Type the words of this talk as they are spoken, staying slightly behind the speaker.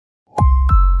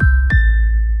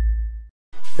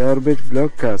Garbage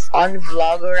Vlogcast. On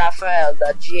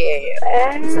vloggerrafael.ga.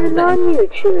 And on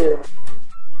YouTube.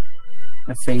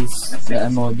 The face, the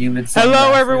emoji with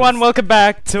Hello everyone, welcome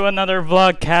back to another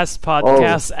Vlogcast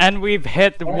podcast, and we've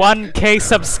hit 1K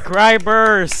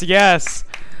subscribers. Yes,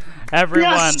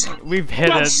 everyone, Yes! we've hit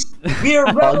Yes! it. We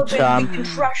are relevant. Trump. We can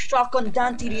trash talk on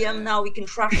DanTDM now. We can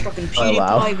trash talk on Oh, PewDiePie.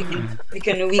 wow.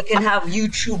 We can have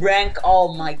YouTube rank.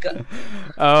 Oh my god.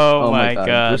 Oh, my You're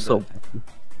god. so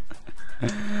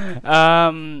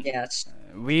Yes.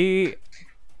 We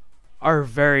are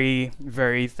very,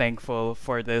 very thankful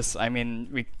for this. I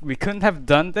mean, we couldn't have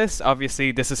done this.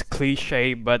 Obviously, this is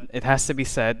cliche, but it has to be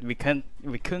said. We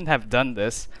couldn't have done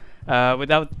this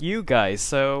without you guys.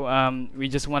 So we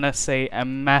just want to say a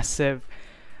massive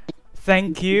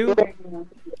thank you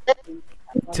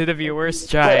to the viewers.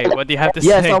 Jai, what do you have to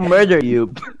Yes, say? I'll murder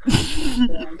you.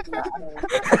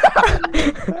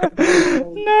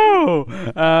 No.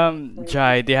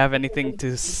 Jai, do you have anything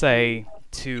to say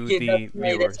to the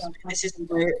viewers? This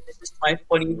is my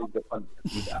funny.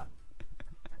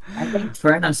 I think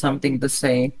Fern has something to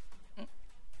say.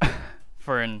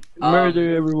 Fern.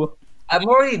 Murder everyone. I'm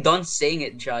already done saying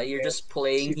it, Jai. You're just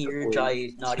playing here,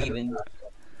 Jai. Not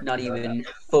even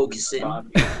focusing.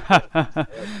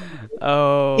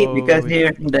 Oh. Because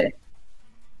here the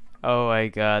Oh my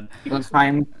god. it was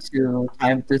time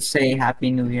to say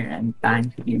Happy New Year and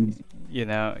thank you. You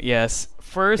know, yes. It's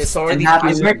First, already And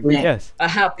happy time. birthday. yes. A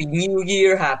happy New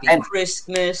Year, happy And-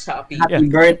 Christmas, happy Happy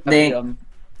birthday.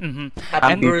 Mm-hmm.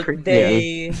 happy And-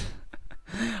 birthday,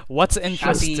 What's happy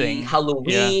interesting?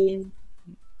 Halloween.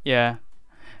 Yeah.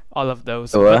 All of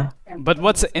those. What? But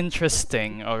what's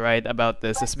interesting, all right, about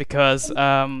this is because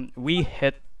we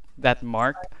hit that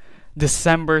mark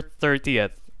December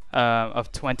 30th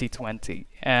of 2020,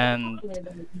 and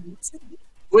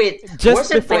Wait, Just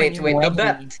was it before wait, New wait, Year.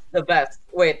 the bet.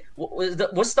 Wait,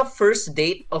 what's the first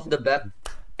date of the bet?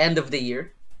 End of the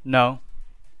year? no,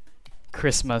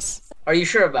 Christmas. Are you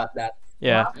sure about that?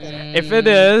 Yeah. If it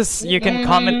is, you can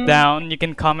comment down. You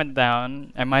can comment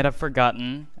down. I might have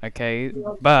forgotten. Okay,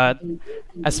 but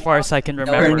as far as I can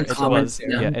remember, any it comments was.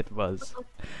 down. Yeah, it was.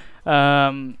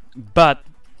 But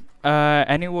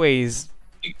anyways,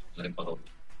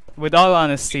 with all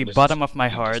honesty, bottom of my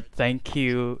heart, thank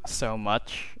you so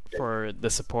much for the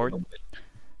support.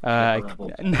 I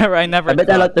never I bet a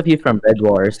thought, lot of you from Bed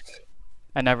Wars.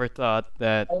 I never thought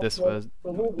that this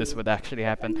would actually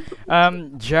happen.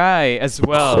 Jai as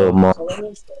well. So much.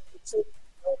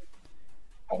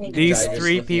 These Jai, just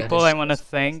three looking at people his- I want to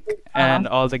thank, and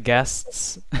all the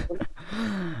guests.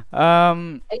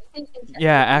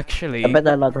 Yeah, actually. I bet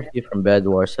a lot of you from Bed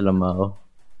Wars, Alamao.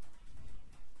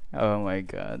 Oh my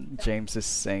god, James is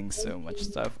saying so much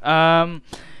stuff.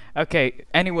 Okay,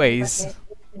 anyways,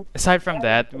 aside from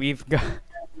that, we've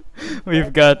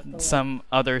got some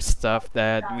other stuff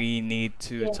that we need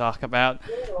to talk about,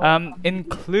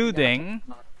 including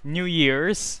New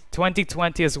Year's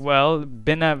 2020 as well.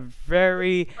 Been a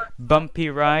very bumpy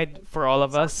ride for all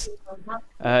of us,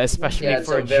 especially Yeah, it's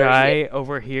for a very- Jai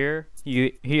over here.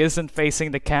 He isn't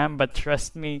facing the cam, but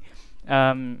trust me,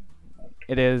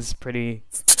 it is pretty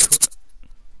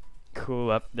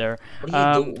cool up there. What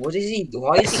are you do? What is he?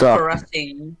 Why is he Suck.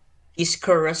 caressing? He's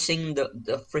caressing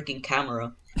the freaking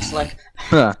camera. It's like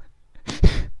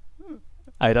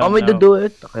I don't Want me know. to do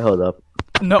it? Okay, hold up.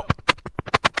 No.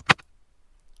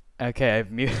 Okay,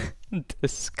 I've muted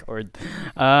Discord.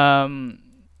 Yeah.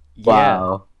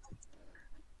 Wow.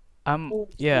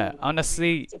 Yeah,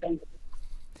 honestly.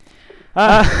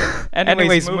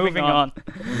 Anyways, moving on.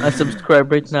 I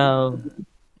subscribe right now.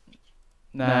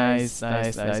 Nice.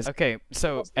 Okay,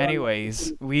 so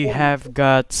anyways, we have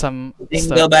got some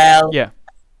Jingle stuff. bell. Yeah.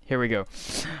 Here we go.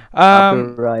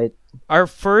 Copyright. Our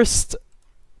first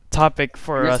topic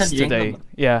for There's a us today. jingle.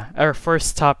 Yeah, our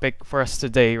first topic for us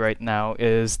today right now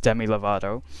is Demi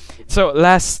Lovato. So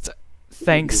last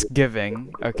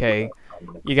Thanksgiving, okay,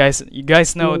 you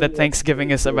guys know that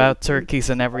Thanksgiving is about turkeys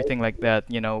and everything like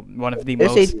that. You know, one of the They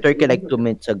most said Turkey like 2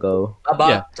 minutes ago.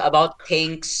 about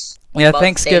thanks. Yeah, about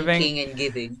Thanksgiving. thanking and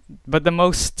giving. but the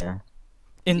most Yeah.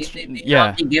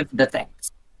 yeah, give the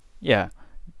thanks. yeah.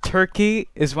 Turkey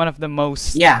is one of the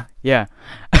most Yeah. yeah.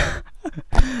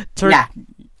 Yeah.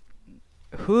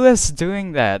 Who is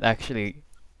doing that actually?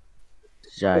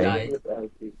 Jai.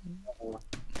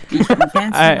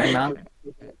 I-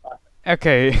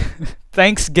 Okay,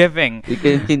 Thanksgiving. You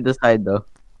can see the side though.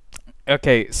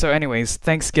 Okay, so anyways,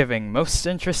 Thanksgiving. Most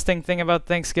interesting thing about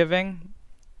Thanksgiving?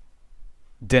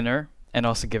 Dinner and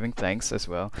also giving thanks as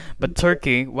well. But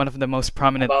turkey, one of the most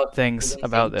prominent About things giving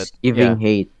about thanks. it. Giving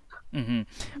hate. hmm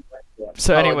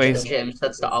So Oh, anyways, James,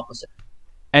 that's the opposite.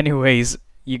 anyways,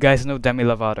 you guys know Demi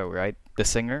Lovato, right? The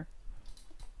singer.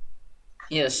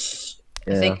 Yes,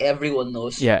 I Yeah. think everyone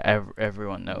knows. Yeah,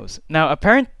 everyone knows. Now,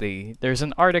 apparently, there's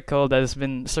an article that has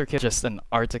been circulated, just an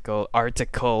article,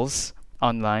 articles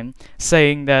online,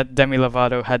 saying that Demi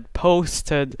Lovato had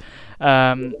posted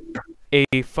a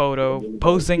photo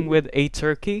posing with a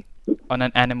turkey on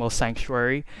an animal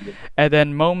sanctuary, and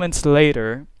then moments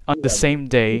later, on the same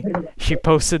day, she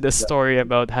posted a story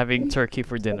about having turkey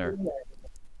for dinner.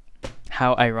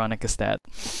 How ironic is that?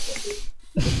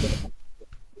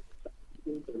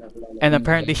 And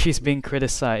apparently she's being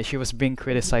criticized. She was being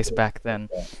criticized back then.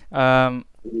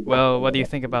 Well, what do you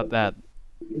think about that?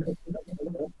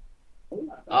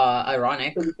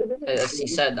 Ironic, as he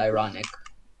said, ironic.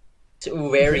 It's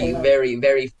very, very,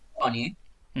 very funny.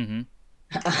 Mm-hmm.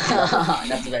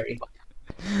 That's very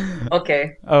funny.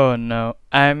 Okay. Oh no.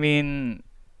 I mean,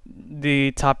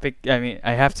 the topic. I mean,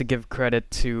 I have to give credit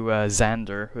to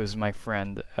Xander, who's my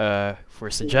friend, for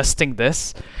suggesting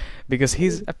this, because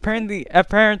he's apparently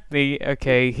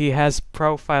okay. He has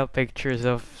profile pictures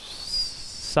of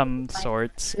some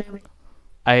sorts.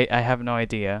 I have no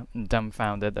idea. I'm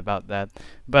dumbfounded about that.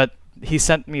 But he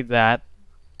sent me that,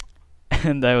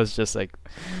 and I was just like,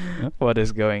 what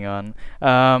is going on?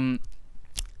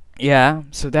 Yeah,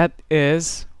 so that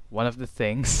is one of the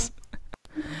things.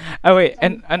 Oh wait,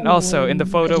 and also in the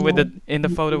photo with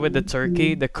the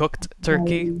turkey, the cooked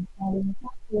turkey,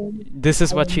 this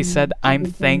is what she said: "I'm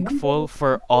thankful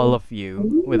for all of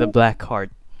you," with a black heart.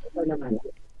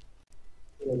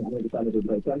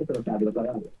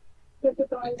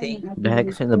 I think The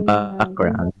heck's in the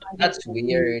background. that's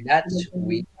weird. That's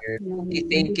weird. You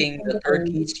thanking the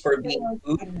turkeys for being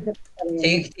food?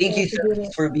 Thank you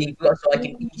turkeys for being food, so I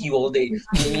can eat you all day.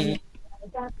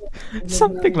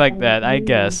 Something like that, I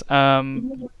guess.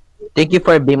 Thank you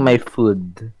for being my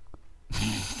food.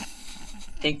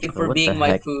 Thank you for What being the my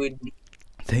heck? food.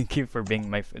 Thank you for being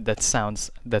my. That sounds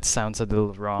a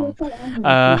little wrong. Yes.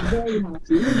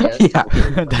 Yeah.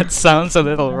 That sounds a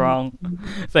little wrong.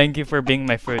 Thank you for being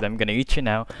my food. I'm gonna eat you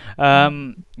now.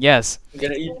 Yes. I'm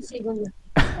gonna eat.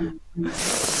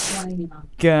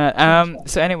 God.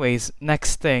 So, anyways,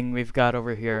 next thing we've got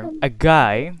over here, a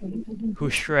guy who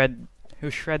shredded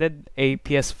a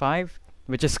PS5,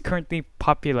 which is currently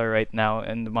popular right now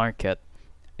in the market,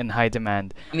 in high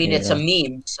demand. I mean, it's a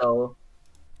meme, so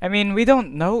I mean, we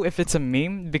don't know if it's a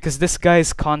meme because this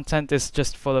guy's content is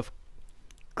just full of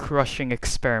crushing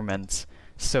experiments,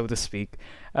 so to speak.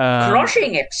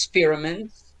 crushing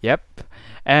experiments. Yep.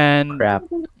 And Crap.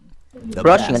 The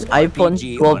Crushing an best iPhone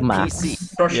RPG 12 on Max.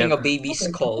 PC. Crushing Yep. a baby's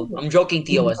skull. I'm joking,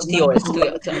 TOS. TOS.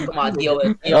 Come on,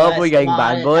 TOS. Oh, we're getting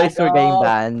banned, boys. We're getting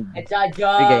banned. It's a We're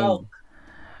getting. joke.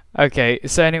 okay,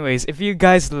 so anyways, if you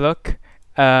guys look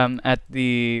at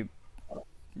the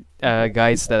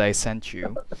guides that I sent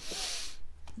you,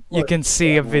 you can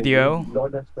see a video.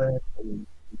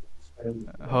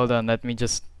 Hold on, let me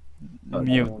just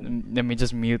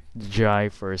mute Jai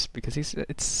first because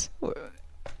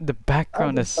the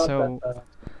background is so.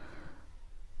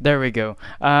 There we go.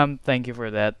 Thank you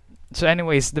for that. So,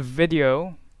 anyways, the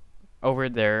video over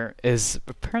there is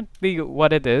apparently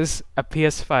what it is: a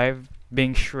PS5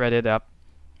 being shredded up,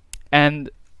 and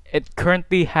it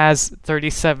currently has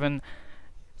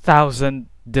 37,000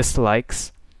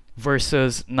 dislikes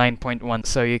versus 9.1.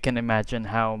 So you can imagine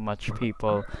how much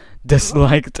people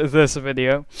disliked this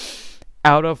video.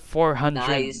 Out of 400,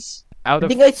 Nice. out I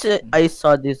of think I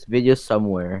saw this video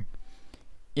somewhere.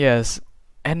 yes,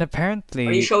 and Are you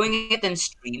apparently showing it in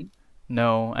stream?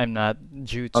 no, I'm not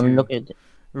due I'm to looking at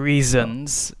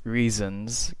reasons,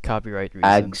 copyright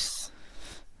reasons.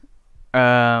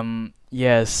 ads.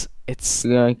 Yes, it's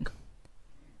Like,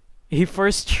 he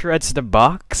first shreds the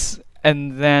box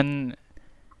and then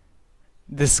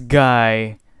this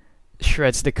guy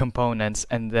shreds the components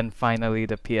and then finally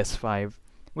the PS5,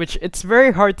 which it's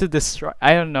very hard to destroy.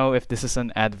 I don't know if this is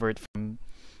an advert from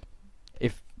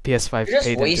if PS5 You're just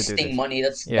paid them to do wasting this. money.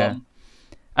 That's Yeah. dumb.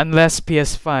 Unless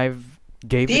PS5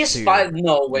 gave it to you. PS5,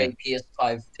 no way.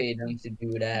 PS5 paid them to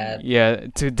do that. Yeah,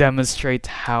 to demonstrate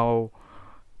how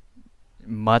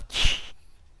much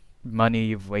money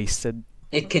you've wasted.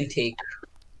 It can take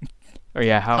Or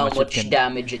yeah, how how much it much can.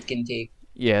 damage it can take.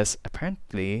 Yes,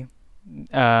 apparently,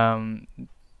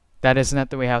 that is not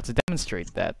the way how to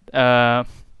demonstrate that.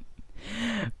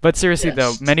 But seriously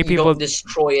though, Yes, many you people. don't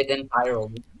destroy it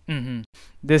entirely. Mhm.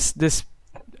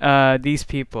 These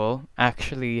people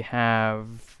actually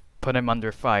have put him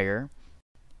under fire.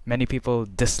 Many people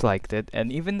disliked it,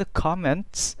 and even the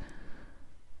comments,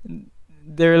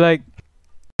 they're like,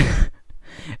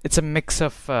 it's a mix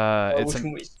of it's a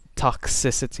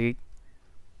toxicity.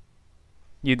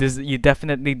 You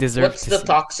definitely deserve What's to the see.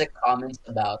 toxic comments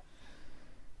about?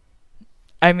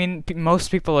 I mean, most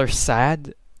people are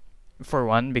sad for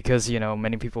one because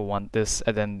many people want this,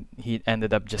 and then he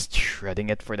ended up just shredding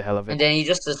it for the hell of And it. then he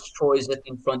just destroys it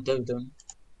in front of them.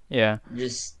 Yeah,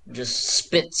 Just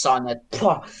spits on it.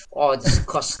 Pwah! Oh,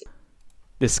 disgusting.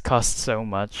 this costs so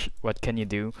much. What can you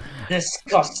do?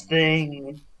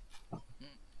 Disgusting.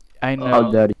 I How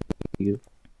know. dare you?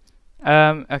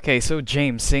 Okay, so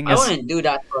James, I wouldn't do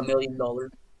that for $1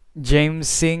 million.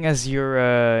 seeing as you're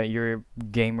a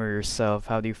gamer yourself,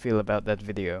 how do you feel about that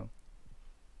video?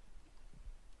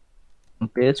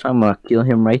 Okay, so I'm gonna kill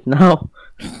him right now.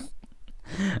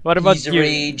 What about He's you?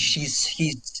 rage.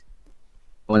 He's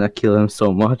I wanna kill him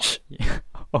so much.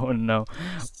 Oh no.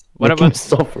 What Make him about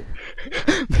suffer.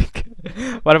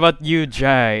 what about you,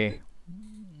 Jai?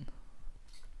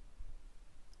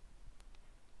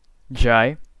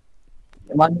 Jai?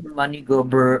 Money go,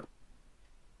 bro.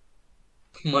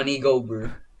 money go, bro.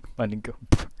 Money go.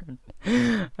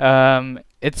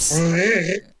 It's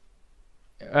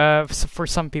for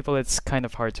some people it's kind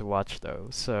of hard to watch though.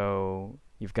 So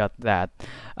you've got that.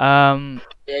 Um,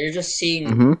 Yeah, you're just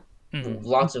seeing Mm-hmm.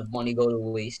 lots of money go to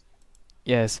waste.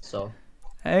 yes. So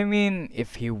I mean,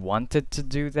 if he wanted to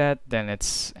do that, then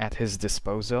it's at his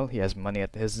disposal. He has money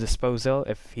at his disposal.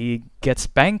 If he gets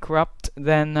bankrupt,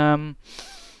 then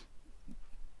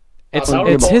it's that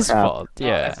would it's be his crap. fault. no,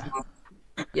 Yeah. that's not-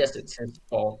 yes, it's his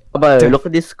fault. But look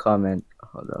at this comment.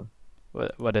 Hold on.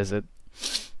 What is it?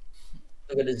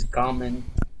 Look at his comment.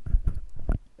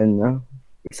 And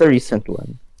it's a recent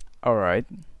one. All right.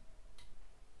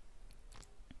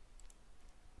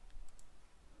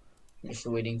 Just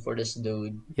waiting for this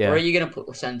dude. Yeah. Where are you gonna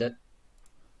send it?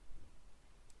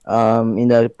 In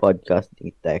the podcast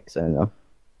text, I know.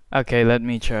 Okay, let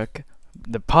me check.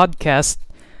 The podcast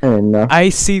And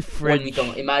Icy When we Fridge.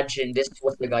 come, imagine this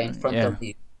was the guy in front Yeah. of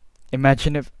you.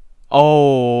 Imagine if.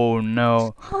 Oh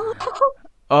no.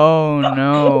 Oh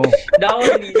no. That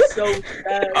would be so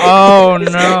sad. Oh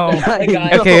This no. guy- the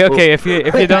guy- Okay, okay. If you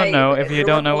the don't guy- know, if you there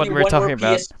don't was know what only we're one more talking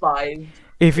about, PS5.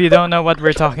 if you don't know what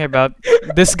we're talking about,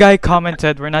 this guy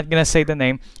commented. We're not gonna say the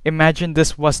name. Imagine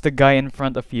this was the guy in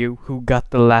front of you who got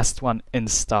the last one in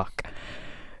stock.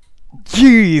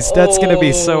 Jeez, that's gonna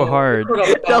be so Oh, hard. you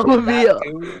could've That would done be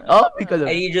dude. because of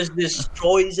And he just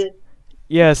destroys it.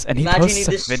 Yes, and he Imagine he posts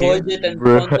a destroys video. it in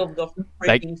Bruh. front of the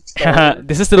Like, freaking store.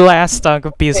 this is the last stock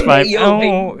of PS5. Hey, yo, Oh,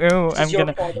 hey, oh, this I'm is your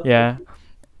gonna. product. Yeah,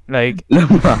 like,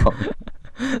 Wow.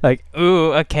 like,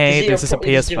 ooh, okay, this is a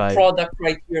This is your PS5. product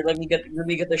right here. Let me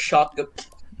get the shotgun.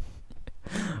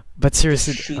 But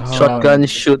seriously, Shoot oh, Shotgun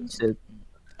shoots it.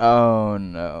 Oh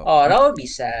no. Oh, that would be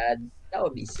sad. That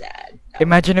would be sad. That would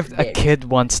Imagine be if a very kid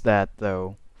wants that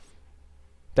though.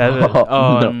 That would, Oh,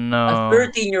 oh no. no. A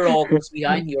 13-year-old was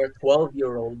behind you, or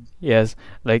 12-year-old. Yes,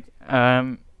 like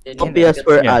Oh,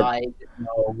 PS4 ad.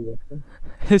 No.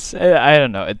 it's, I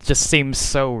don't know. It just seems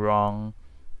so wrong.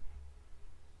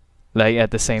 Like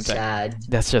at the same time, Sad.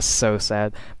 that's just so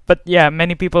sad. But yeah,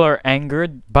 many people are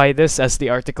angered by this, as the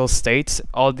article states.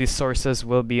 All these sources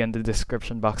will be in the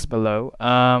description box below.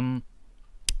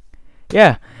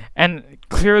 Yeah, and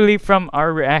clearly from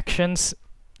our reactions,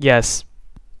 yes,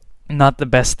 not the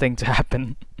best thing to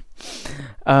happen.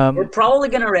 We're probably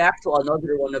gonna react to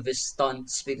another one of his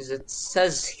stunts because it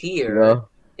says here Bro.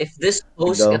 if this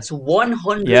post Go. gets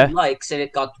 100 Yeah. likes and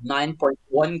it got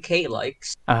 9.1k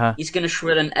likes, Uh-huh. he's gonna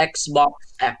shred an Xbox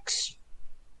X.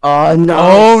 Oh no.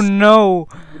 Oh no!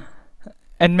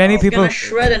 And many He's people, gonna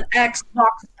shred an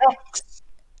Xbox X.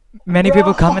 many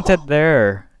people Bro. commented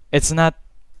there. It's not.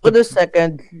 Look at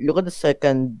the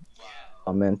second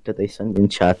comment that I sent in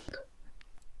chat.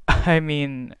 I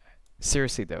mean,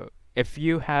 seriously though, if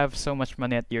you have so much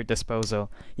money at your disposal,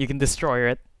 you can destroy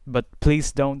it, but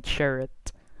please don't share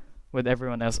it with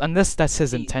everyone else, unless that's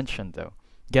his Please. intention though.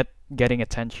 Getting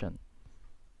attention.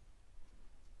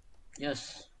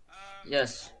 Yes.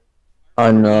 Yes.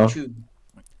 Oh no. YouTube.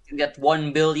 You get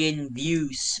 1 billion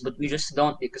views, but we just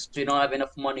don't because we don't have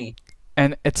enough money.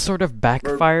 And it sort of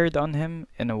backfired on him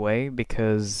in a way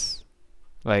because,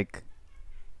 like,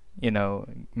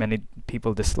 many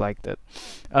people disliked it.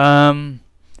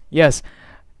 Yes.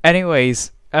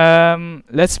 Anyways,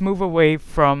 let's move away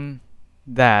from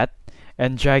that.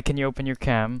 And Jai, can you open your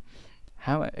cam?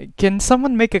 How can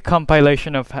someone make a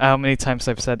compilation of how many times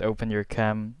I've said open your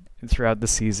cam throughout the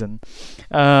season?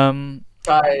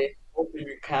 Try open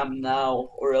your cam now,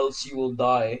 or else you will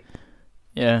die.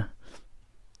 Yeah.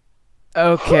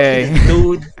 Okay.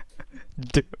 Dude,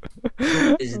 Du-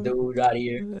 this dude right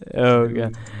here. Oh yeah.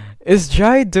 Is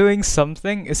Jai doing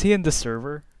something? Is he in the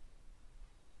server?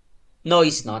 No,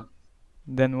 he's not.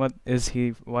 Then what is he?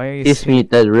 Why is He's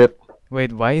muted, rip.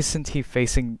 Wait, why isn't he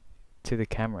facing to the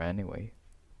camera anyway?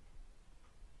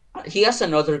 He has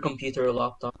another computer or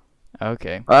laptop.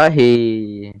 Okay,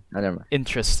 Never mind.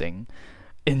 interesting.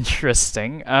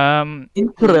 Interesting.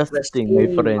 Interesting,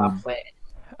 my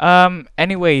friend.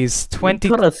 Anyways,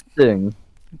 Interesting.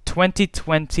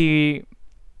 2020,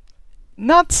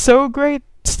 not so great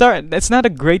start. It's not a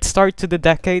great start to the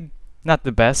decade. Not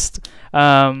the best.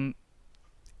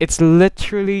 It's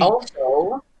literally.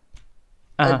 Also,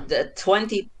 Uh-huh.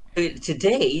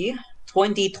 today,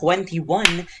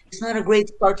 2021 is not a great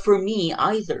start for me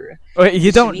either. Wait,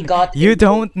 you So don't. we got You into-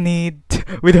 don't need.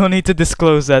 We don't need to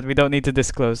disclose that. We don't need to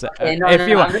disclose that. Okay, no, if no,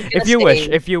 you no, want, I'm just if gonna you wish,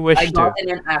 say if you wish I to. got in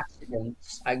an accident.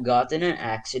 I got in an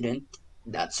accident.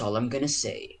 That's all I'm gonna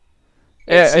say.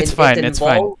 Yeah, it's it fine. It's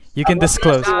fine. involves- You can I'm not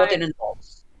gonna disclose. say what it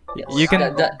involves. Yes, You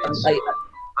can- yes.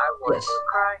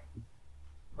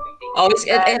 Oh,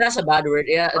 it has a bad word.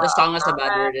 Yeah, the song has a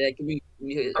bad word. Like, we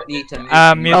need to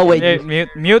mute. Mute, Oh, wait. mute.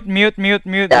 Yeah,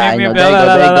 I Mute. know. There you go,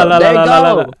 there you go, there you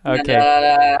go. Okay,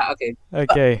 Okay.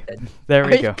 okay. There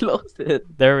we I go. closed it.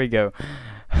 There we go.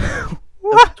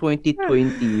 That's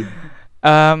 2020.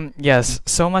 Yes,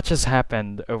 so much has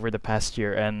happened over the past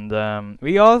year, and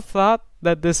we all thought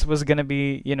that this was gonna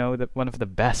be, one of the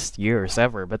best years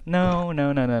ever. But no.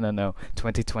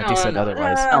 2020 said No,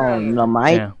 otherwise. Oh no,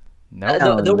 mate. Yeah.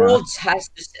 No. The no. world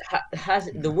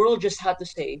the world just had to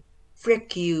say,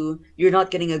 "Frick you! You're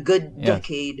not getting a good Yeah.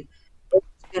 decade.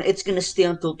 It's gonna stay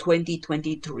until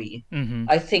 2023." Mm-hmm.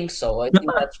 I think so. I think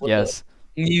that's what Yes.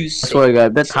 the news I said. swear to God,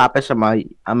 if that happens,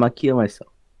 I'ma kill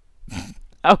myself.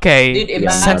 Okay. Dude,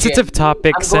 imagine- Sensitive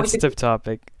topic. I'm going to- Sensitive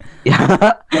topic.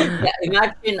 Yeah. Yeah,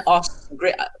 imagine us,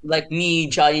 like me,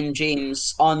 Jai, and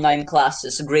James, online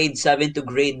classes, grade 7 to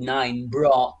grade 9,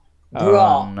 bro.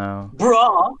 Oh no.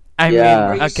 Bro, I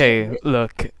Yeah. mean, okay.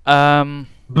 Look.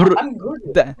 Br- I'm good.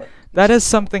 with That it. that is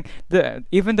something.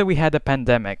 Even though we had a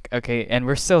pandemic, okay, and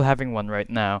we're still having one right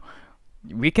now,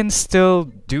 we can still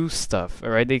do stuff. All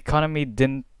right. The economy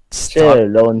didn't Still stop.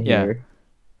 alone Yeah. here.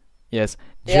 Yes.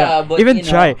 Yeah, but even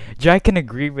you know- Jai can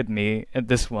agree with me at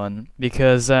this one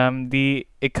because the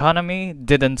economy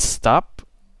didn't stop.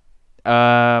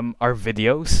 Our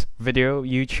video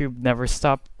YouTube never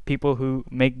stopped. People who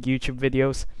make YouTube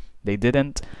videos, they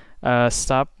didn't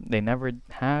stop. They never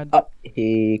had. Oh,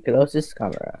 he closed his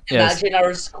camera. Yes.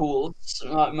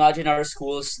 Imagine our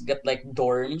schools get like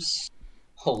dorms.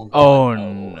 Oh, God, Oh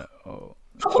no. no. Oh,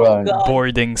 Run. God.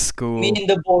 Boarding school. Me and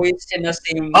the boys in the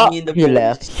same. Oh, me and the he boys,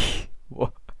 left. Wha-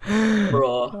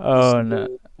 bro. Oh no.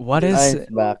 What is? Nice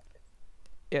back.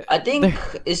 Yeah, I think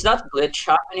there- is that glitch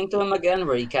happening to him again,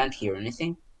 where he can't hear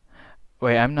anything?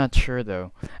 Wait, I'm not sure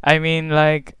though. I mean,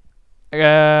 like,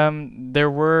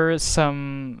 there were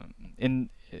some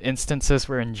instances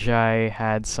where Njai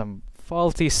had some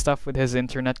faulty stuff with his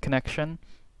internet connection.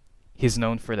 He's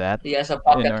known for that. He has a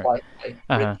pocket In our- Wi-Fi.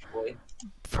 Uh-huh. Rich boy.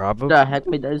 Probably, The heck,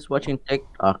 my dad is watching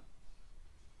TikTok.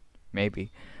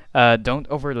 maybe. Don't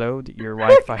overload your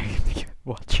Wi-Fi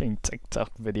watching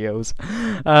TikTok videos.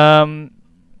 I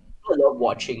love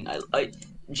watching.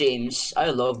 James, I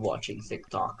love watching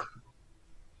TikTok.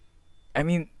 I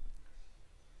mean,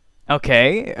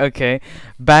 okay.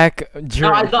 Back No,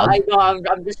 during. I know.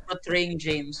 I'm just portraying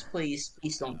James. Please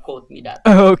don't quote me that.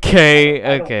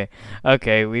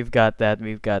 Okay, we've got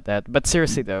that. But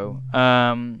seriously though,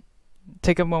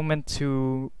 take a moment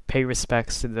to pay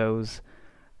respects to those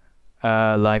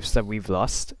lives that we've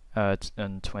lost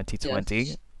in 2020.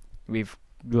 Yes. We've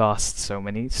lost so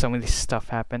many stuff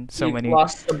happened. We've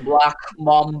lost the Black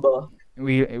Mamba.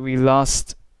 We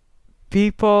lost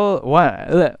people.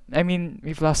 I mean,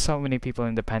 we've lost so many people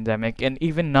in the pandemic, and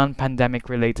even non-pandemic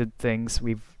related things.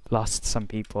 We've lost some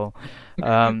people.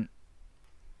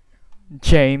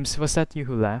 James, was that you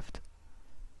who laughed?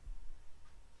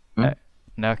 Hmm?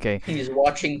 No, okay. He's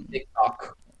watching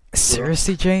TikTok.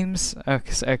 Seriously, James?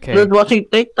 Okay. Just watching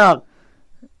TikTok.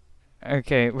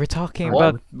 Okay, we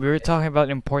What? were talking about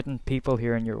important people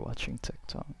here, and you're watching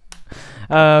TikTok.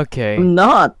 Okay. I'm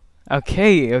not.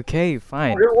 Okay,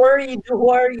 fine. Who are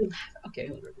you?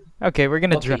 Okay. Okay, we're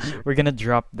gonna Okay, sure. we're gonna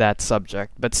drop that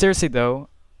subject. But seriously though,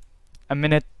 a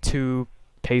minute to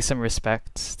pay some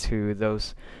respects to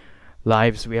those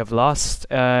lives we have lost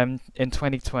in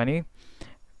 2020,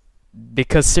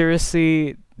 because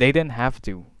seriously, they didn't have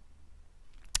to.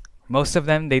 Most of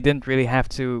them, they didn't really have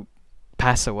to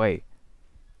pass away.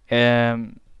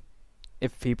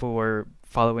 If people were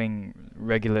following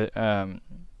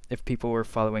if people were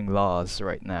following laws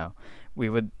right now, we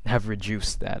would have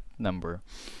reduced that number.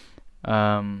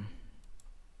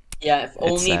 Yeah, if It's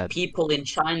only sad. people in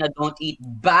China don't eat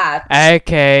bats.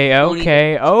 Okay, Don't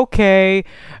eat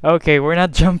okay. We're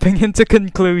not jumping into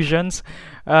conclusions.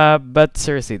 But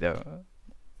seriously though,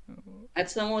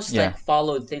 That's the most Yeah. like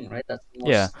followed thing, right? That's the most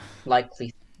Yeah.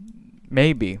 likely.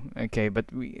 maybe. Okay, but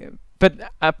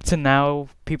up to now,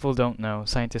 people don't know.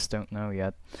 Scientists don't know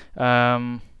yet.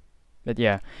 But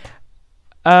yeah.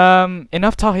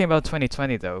 Enough talking about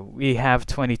 2020 though. We have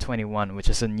 2021, which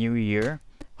is a new year.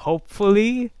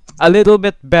 Hopefully, a little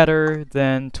bit better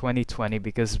than 2020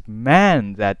 because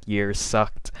man, that year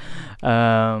sucked.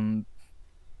 Um,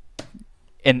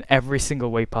 in every single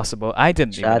way possible. I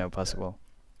didn't even Chat. know possible.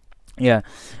 Yeah,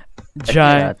 Jai,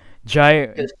 Chat.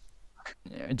 Jai, Yes.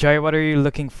 Jai, what are you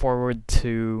looking forward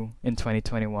to in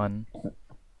 2021?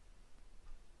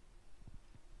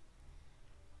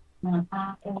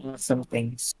 Some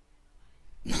things.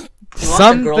 He wants a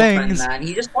Some girlfriend, things. man.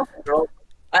 He just wants a girl.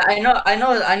 I know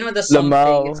the something.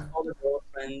 Lamau. It's called a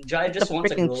girlfriend. Jai It's a just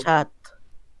wants a freaking girl. chat.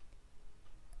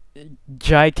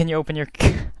 Jai, can you open your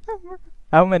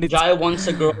How many? Jai wants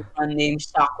a girlfriend named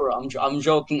Sakura. I'm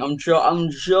joking. I'm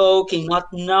joking.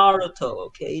 Not Naruto.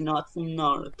 Okay, not from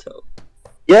Naruto.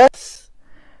 Yes.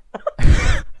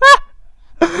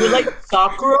 You like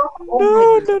Sakura? Oh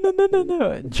No, my God.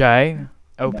 no. Jai,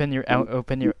 open your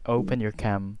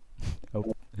cam.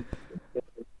 Op-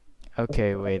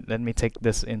 Okay, wait. Let me take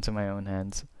this into my own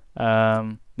hands.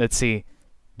 Let's see.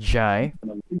 Jai,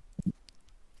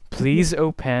 please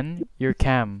open your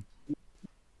cam.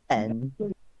 And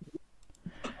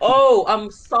Oh, I'm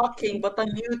talking, but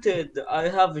I'm muted. I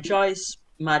have Jai's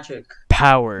magic.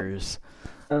 Powers.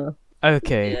 Uh,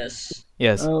 Okay. Yes.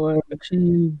 Yes.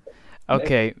 OMG.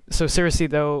 Okay. So seriously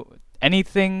though, any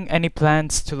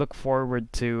plans to look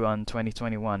forward to on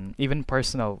 2021, even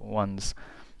personal ones,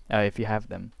 if you have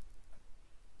them.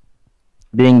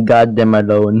 Being goddamn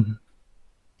alone.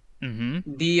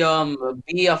 Mm-hmm. Be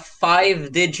a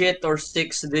 5-digit or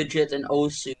 6-digit in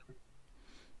OSU.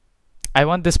 I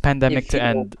want this pandemic If to you-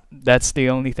 end. That's the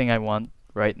only thing I want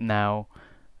right now.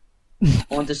 I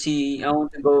want to see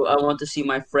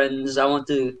my friends. I want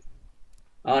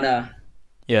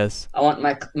Yes. my I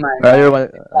just wanna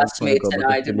classmates go and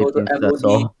back I to to go to Philippines, that's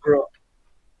MOD, all. bro.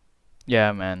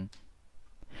 Yeah, man.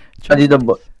 I did the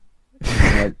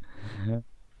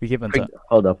We keep on talking.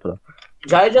 Hold up.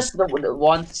 Jai just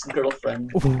wants girlfriend.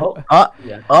 Oh, Ah,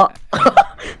 yeah. ah,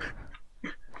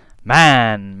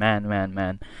 Man.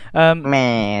 man.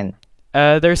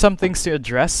 There's some things to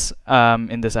address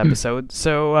in this episode.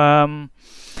 So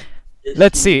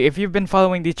let's see if you've been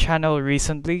following the channel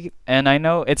recently, and I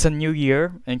know it's a new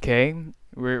year. Okay,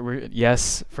 we're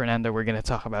yes, Fernando, we're gonna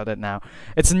talk about it now.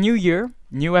 It's a new year,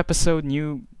 new episode,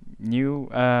 new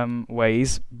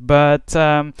ways, but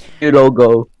New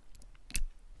logo.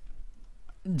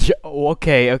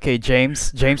 okay,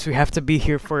 James, we have to be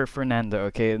here for Fernando.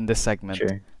 Okay, in this segment.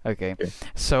 Sure. Okay, Sure.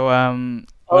 so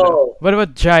Oh, what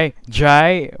about Jai?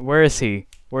 Jai, where is he?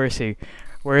 Where is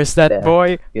that There.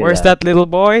 boy? You're Where's there. that little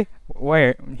boy?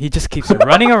 Where? He just keeps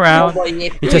running around. no, boy,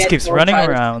 if He you just get keeps more running Jai is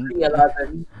around.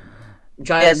 311.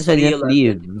 Jai Yeah, is so just 311.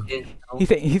 leave. You know?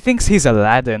 He thinks he's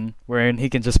Aladdin, wherein he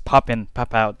can just pop in,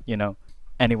 pop out,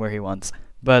 anywhere he wants.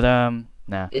 But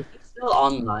nah. Is he still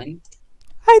online?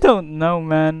 I don't know,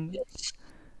 man. Yes.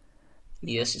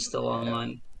 Yes, he's still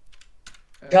online.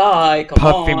 Jai, come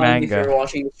Puffy on. manga. If you're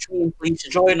watching the stream, please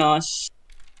join us.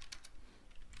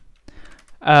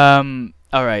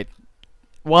 All right.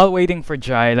 While waiting for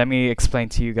Jai, let me explain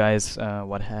to you guys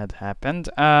what had happened.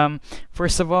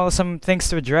 First of all, some things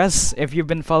to address. If you've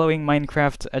been following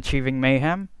Minecraft Achieving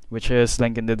Mayhem, which is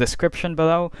linked in the description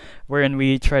below, wherein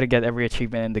we try to get every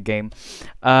achievement in the game.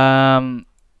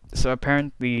 So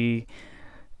apparently,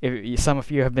 some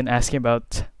of you have been asking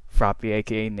about Froppy,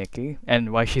 aka Nikki,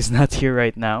 and why she's not here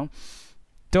right now.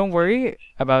 Don't worry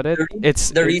about it.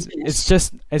 The reason It's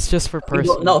is- just for We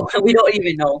don't personal. know. We don't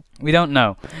even know. We don't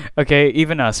know. Okay,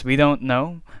 even us, we don't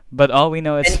know. But all we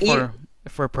know is And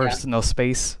for personal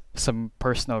space, some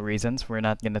personal reasons. We're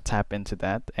not gonna tap into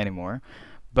that anymore.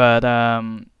 But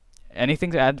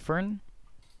anything to add, Fern?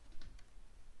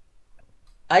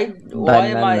 Why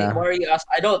Banana. are you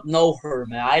asking? I don't know her,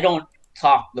 man. I don't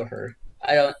talk to her.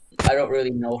 I don't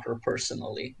really know her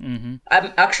personally. Mm-hmm.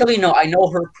 I know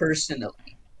her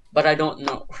personally, but I don't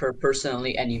know her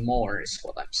personally anymore. Is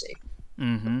what I'm saying.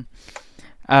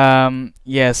 Mm-hmm.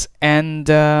 Yes, and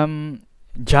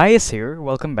Jai is here.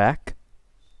 Welcome back.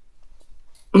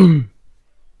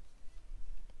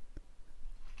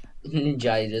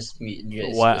 Jai just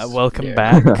Welcome there.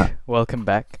 back. Welcome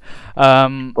back.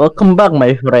 Welcome back,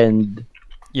 my friend.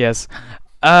 Yes.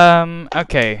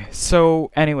 Okay.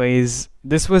 So, anyways,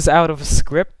 this was out of a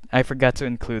script. I forgot to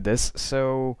include this.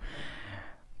 So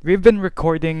we've been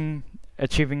recording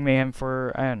Achieving Mayhem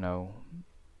for, I don't know,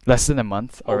 less than a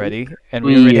month already, and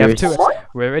we already have 2 years.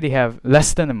 we already have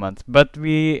less than a month, but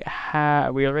we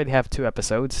already have 2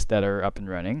 episodes that are up and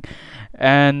running,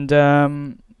 and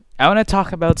I want to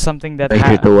talk about something that Make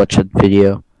sure to watch that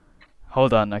video.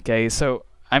 hold on, okay? So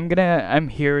I'm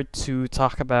here to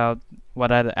talk about what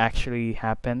had actually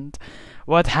happened,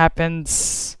 what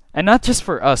happens, and not just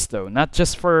for us though, not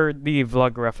just for the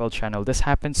Vlog Rafael channel. This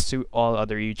happens to all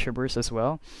other YouTubers as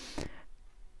well.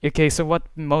 Okay, so what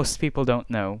most people don't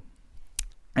know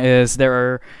is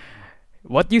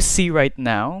what you see right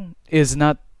now is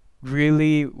not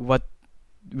really what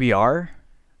we are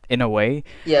in a way.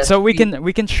 Yes, So we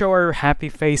can show our happy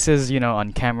faces,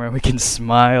 on camera. We can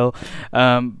smile,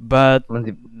 but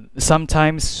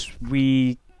sometimes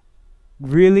we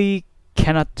really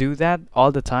cannot do that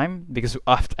all the time because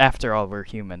after all, we're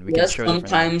human. We can yes. show different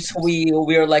Sometimes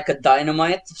we're like a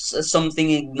dynamite.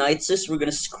 Something ignites us. We're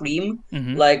gonna scream,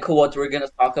 Mhm. like what we're gonna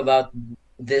talk about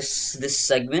this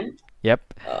segment. Yep.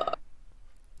 Uh,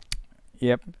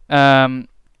 Yep.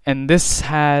 And this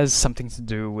has something to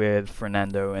do with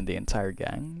Fernando and the entire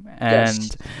gang.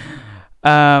 yes.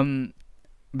 And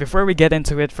before we get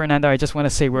into it, Fernando, I just want to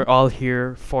say we're all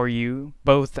here for you,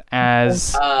 both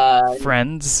as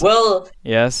friends. Well,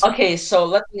 Yes. okay. So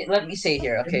let me say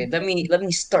here. Okay, let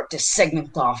me start this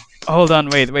segment off. Hold on,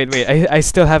 wait. I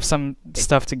still have some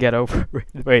stuff to get over.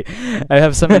 Wait, I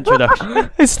have some introduction.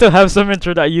 I still have some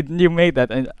introduction. You made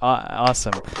that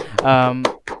awesome.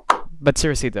 But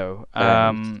seriously though,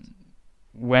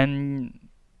 when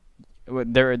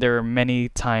there are many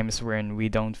times when we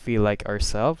don't feel like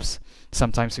ourselves.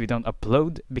 Sometimes we don't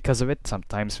upload because of it.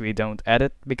 Sometimes we don't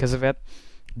edit because of it,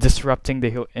 disrupting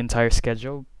the entire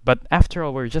schedule. But after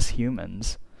all, we're just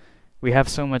humans. We have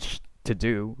so much to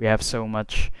do. We have so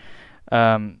much.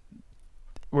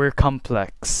 We're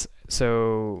complex,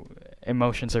 so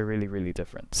emotions are really, really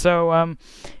different. So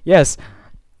yes,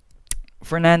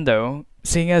 Fernando,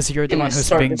 seeing as you're the Can I one who's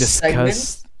start being this segment?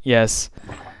 discussed, yes.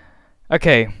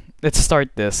 Okay, let's start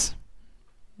this.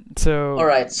 So. All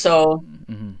right. So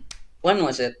Mhm. when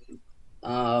was it?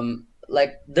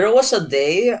 Like there was a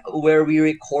day where we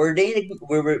recorded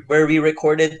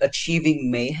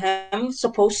Achieving Mayhem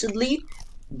supposedly,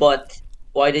 but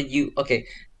why did you? Okay,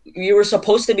 we were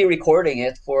supposed to be recording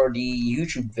it for the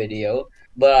YouTube video,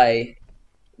 but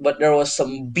there was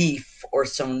some beef or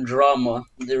some drama.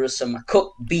 There was some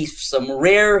cooked beef, some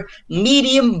rare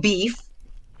medium beef,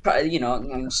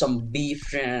 some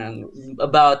beef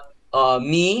about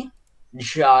me,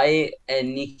 Jai,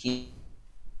 and Nikki,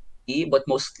 but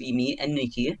mostly me and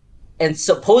Nikki. And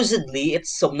supposedly,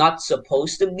 it's not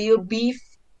supposed to be a beef.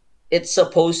 It's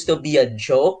supposed to be a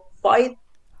joke fight.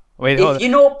 Wait, If hold. you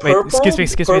know Wait, Purple, excuse me.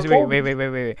 Purple,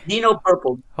 Wait. do you know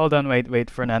Purple? Hold on, wait,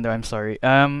 Fernando. I'm sorry.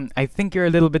 I think you're a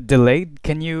little bit delayed.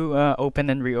 Can you open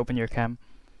and reopen your cam?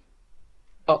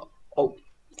 Oh, oh.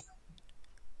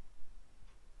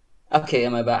 Okay,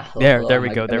 am I back? There Hello, we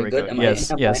go. There am I we good? go. Am I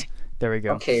Yes, am I? yes. There we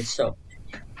go. Okay, so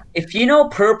if you know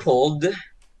Purple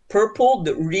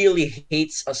really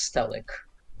hates Astellic.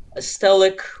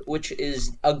 Astellic, which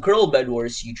is a girl Bed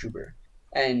Wars YouTuber.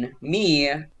 And me,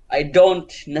 I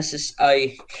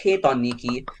hate on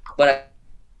Nikki, but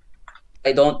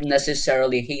I don't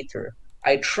necessarily hate her.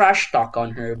 I trash talk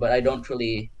on her, but I'm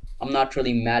not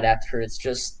really mad at her. It's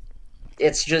just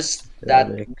that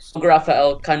Alex.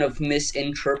 Raphael kind of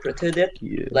misinterpreted it.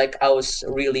 Yeah. Like I was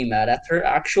really mad at her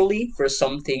actually for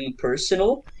something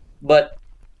personal, but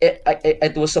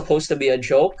it was supposed to be a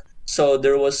joke. So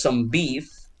there was some beef,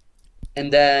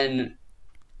 and then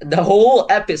the whole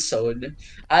episode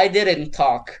I didn't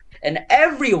talk, and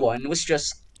everyone was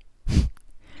just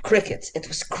crickets. It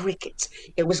was crickets.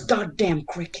 It was goddamn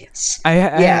crickets.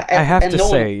 Yeah, I have and to no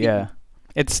one- say, yeah.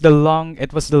 It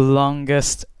was the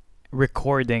longest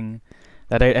recording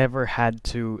that I ever had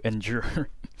to endure.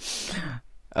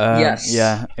 Yes.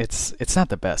 Yeah, it's not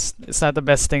the best. It's not the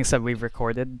best things that we've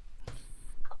recorded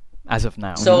as of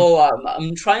now. So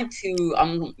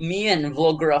me and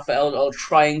Vlog Raphael are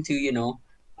trying to,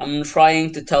 I'm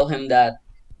trying to tell him that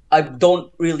I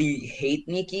don't really hate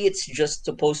Nikki. It's just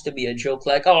supposed to be a joke,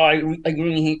 like, oh, I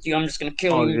really hate you. I'm just gonna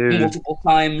kill Oh, you yeah. multiple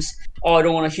times. Oh, I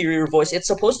don't want to hear your voice. It's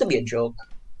supposed to be a joke.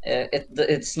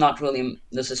 It's not really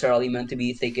necessarily meant to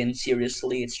be taken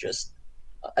seriously. It's just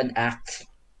an act,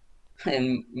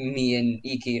 and me and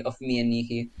Nikki.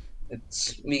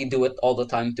 It's we do it all the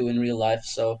time too in real life,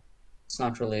 so it's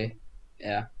not really,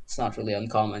 it's not really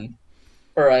uncommon.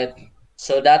 All right,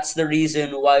 so that's the reason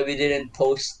why we didn't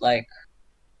post like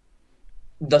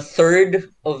the third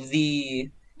of the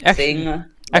Actually, thing.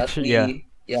 that Actually,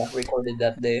 we recorded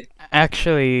that day.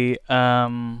 Actually, what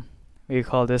do you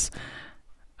call this?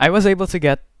 I was able to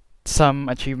get some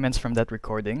achievements from that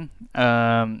recording.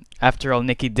 After all,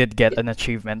 Nikki did get an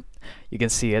achievement. You can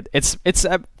see it. It's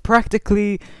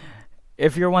practically.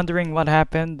 If you're wondering what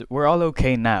happened, we're all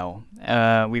okay now.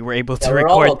 We were able to Yeah, we're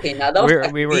all record. okay now. That was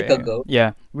like We a were week ago.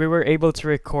 yeah, we were able to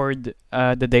record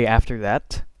the day after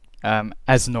that,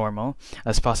 as normal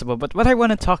as possible. But what I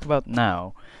want to talk about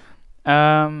now,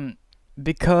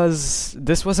 because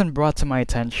this wasn't brought to my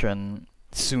attention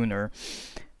sooner,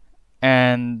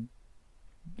 and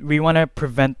we want to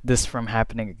prevent this from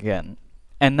happening again,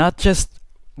 and not just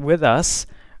with us.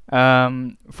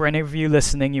 For any of you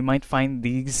listening, you might find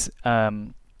this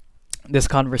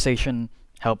conversation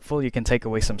helpful. You can take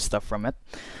away some stuff from it.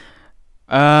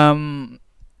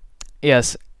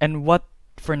 Yes, and what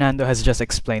Fernando has just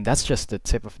explained, that's just the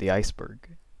tip of the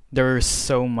iceberg. There is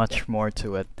so much more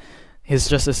to it. His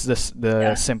just is the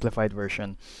Yeah. simplified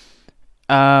version.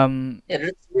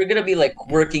 We're gonna be like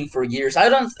working for years. I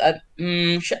don't.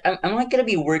 I'm not gonna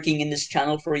be working in this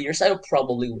channel for years. I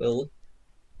probably will.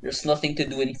 There's nothing to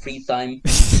do in free time.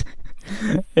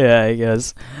 Yeah, I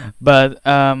guess. But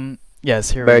yes,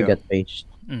 here Very we go. good page.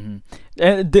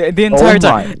 The entire Oh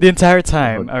time, my. the entire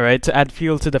time. God. All right, to add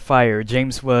fuel to the fire,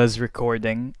 James was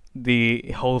recording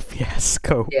the whole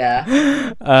fiasco. Yeah.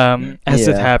 As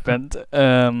it Yeah. happened.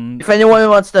 If anyone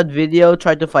wants that video,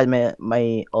 try to find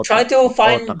my Try to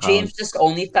find account. James's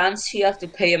OnlyFans. You have to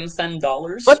pay him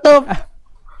 $10. What the?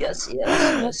 Yes. You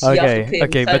have to Okay, pay him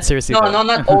okay, but 10. seriously No, though. no,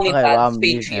 not Okay, OnlyFans. well, I'm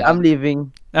leaving. Patreon. I'm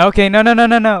leaving. Okay,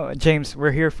 no, James,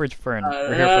 we're here for Fern.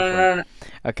 We're here for Fern. No.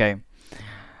 Okay.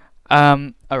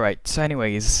 All right. So,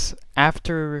 anyways,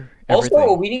 after Also,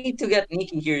 everything. we need to get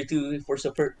Nikki here too for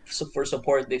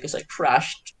support because I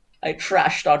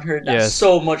trashed on her that Yes.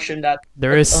 so much in that.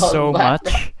 There is so that-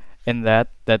 much in that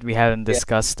we haven't Yeah.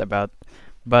 discussed about,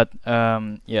 but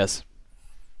yes.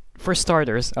 For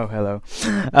starters, oh hello.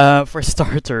 For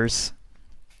starters,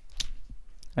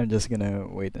 I'm just gonna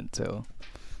wait until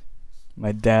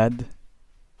my dad.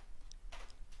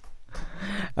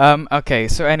 Okay.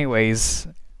 So, anyways,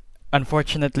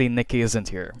 unfortunately, Nikki isn't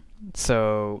here.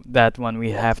 So that one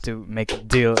we have to make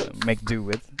do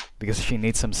with because she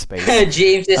needs some space.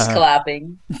 James is Uh-huh.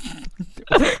 clapping.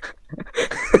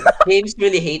 James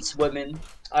really hates women.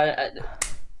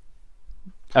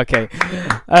 Okay.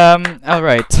 All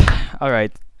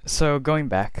right. So going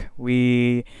back,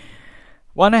 we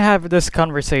want to have this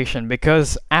conversation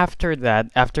because after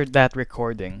that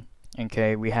recording,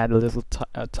 okay, we had a little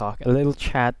talk, a little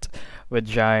chat with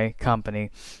Jai Company.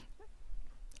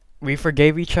 We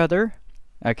forgave each other.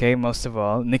 Okay, most of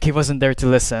all, Nikki wasn't there to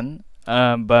listen,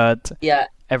 but Yeah,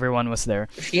 everyone was there.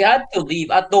 she had to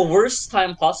leave at the worst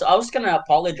time possible. I was gonna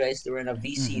apologize to her in a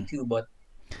VC Mhm. too, but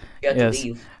she had Yes. to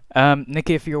leave.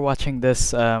 Nikki, if you're watching this,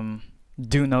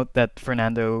 do note that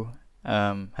Fernando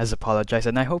has apologized,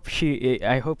 and I hope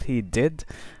he did,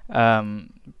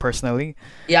 personally.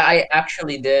 Yeah, I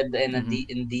actually did Mhm.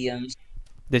 in DMs.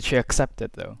 Did she accept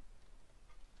it though?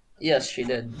 Yes, she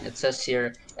did. It says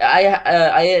here.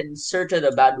 I inserted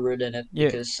a bad word in it Yeah.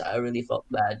 because I really felt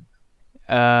bad.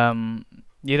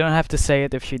 You don't have to say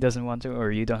it if she doesn't want to,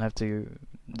 or you don't have to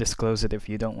disclose it if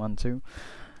you don't want to.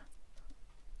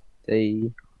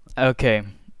 They Okay,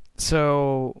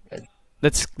 so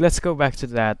let's go back to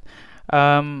that.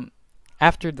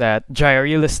 After that, Jai, are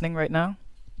you listening right now?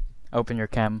 Open your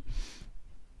cam.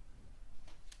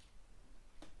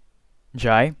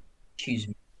 Jai, Excuse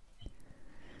me.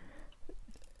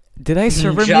 did I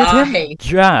server mute him? Jai.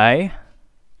 Jai.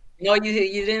 No,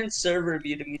 you didn't server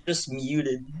mute him. You just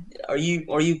muted. Are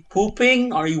you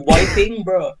pooping? Are you wiping,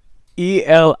 bro?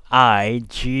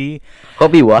 ELIGAH.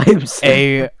 Kobe wives.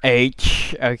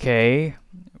 Okay,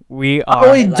 we Oh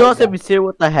are. wait, like Joseph that. is here.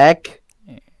 What the heck?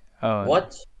 Oh,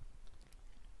 What?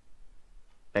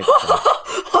 Heck,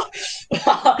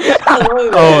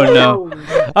 Oh, no.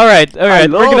 All right.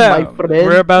 Hello, We're my friend.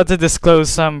 we're about to disclose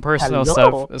some personal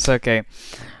Hello. stuff. It's okay.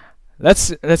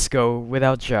 Let's go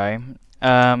without Jai.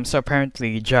 So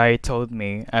apparently Jai told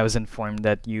me, I was informed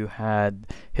that you had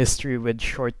history with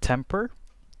short temper.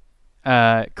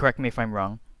 Correct me if I'm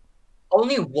wrong.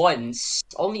 Only once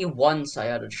I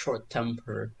had a short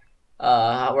temper.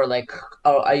 Where like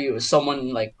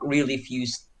someone like really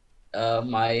fused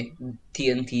my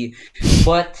TNT.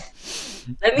 But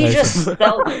let me Nice. just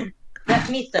tell let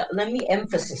me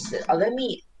emphasize it. Let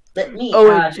me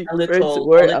Oh, add gee, a little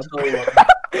word up.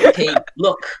 okay,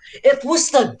 look, it was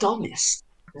the dumbest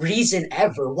reason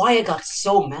ever why I got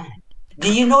so mad.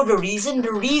 Do you know the reason?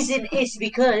 The reason is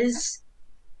because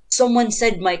someone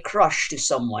said my crush to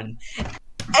someone.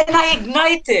 and I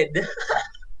ignited.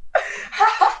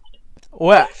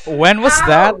 When was How?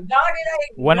 that? How did I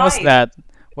When was ignite? that?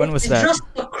 When was It's that? just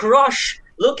a crush.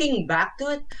 Looking back to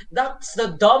it, that's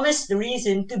the dumbest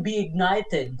reason to be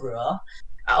ignited, bruh.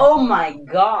 Oh my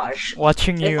gosh.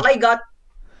 Watching If you.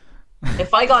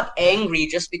 I got angry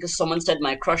just because someone said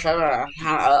my crush, I don't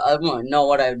know. I don't know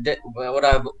what I did.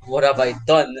 What have I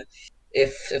done?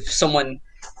 If someone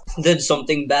did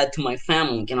something bad to my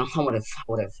family, I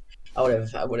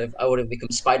would have become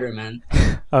Spider-Man.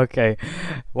 Okay,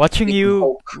 watching Big you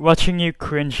Hulk. watching you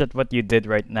cringe at what you did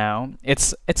right now.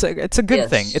 It's a good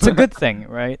thing. Yes. It's a good thing,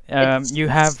 right? You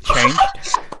have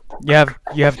changed.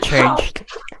 You have changed.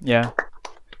 Yeah,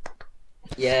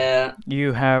 Yeah.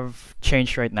 you have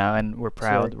changed right now, and we're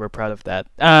proud. Sorry. We're proud of that.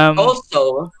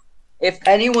 Also, if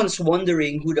anyone's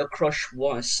wondering who the crush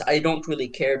was, I don't really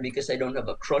care because I don't have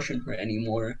a crush on her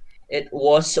anymore. It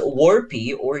was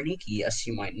Warpy or Nikki, as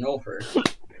you might know her.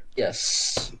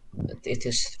 Yes, it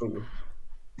is true.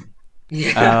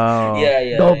 Yeah, Oh.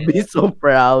 yeah. Don't be so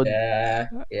proud. Yeah,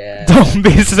 yeah. Don't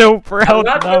be so I'm proud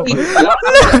not now. really, I'm not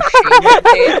really ashamed to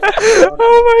say it. I don't have a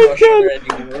Oh my crush on her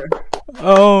god. anymore.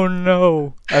 Oh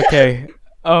no. Okay.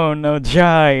 Oh no,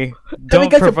 Jai. Can we Don't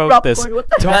get some provoke this. popcorn? What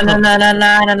the Don't Na na na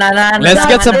na na na na. Let's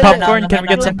get some no, popcorn. Can we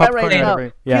get some no, no, popcorn right now. out of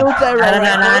it? Yeah. Feel that right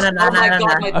Na, na, now. na, na, Oh my na,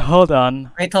 god, na. my Hold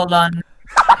on. Wait, hold on.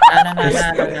 Na, na, na,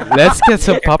 na, na, na. Let's get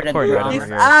some You interpreted popcorn it out wrong. of He's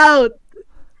here. out.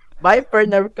 Viper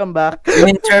never come back. You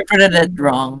interpreted it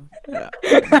wrong.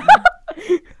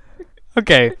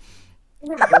 Okay.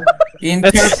 You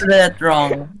Let's- interpreted it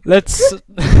wrong. Let's.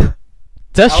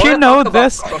 Does I she wanna know talk about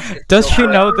this? crushes Does so she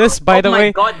bad. know this, by Oh the my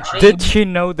way? god, Did James. she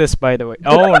know this, by the way?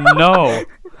 Oh no.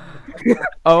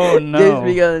 Oh James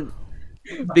no.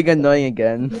 big annoying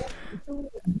again.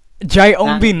 Jai,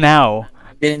 only now.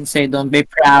 Didn't say don't be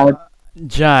proud.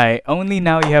 Jai, only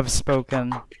now you have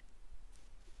spoken.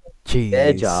 Jeez.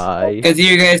 Yeah, Jai. Because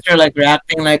you guys are like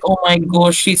reacting like, oh my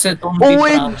gosh, she said don't be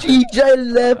proud. OMG, Jai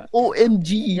left.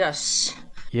 OMG. Yes.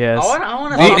 Yes. I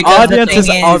wanna Oh, The because the audience thing is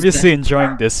is- obviously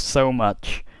enjoying this so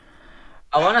much.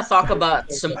 I wanna talk about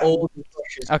some old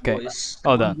crushes, Okay. boys.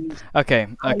 Hold on. Okay.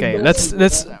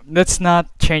 Let's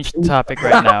not change the topic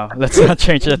right now. Let's not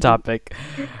change the topic.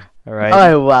 All right.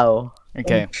 Oh, wow.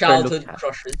 Okay. Childhood Look at-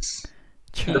 crushes.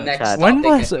 Ch- The next Chat. When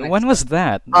topic, was next when was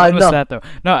that? Ah, When was no. that though?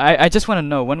 No, I just want to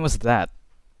know when was that?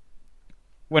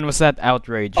 When was that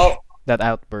outrage? Oh. That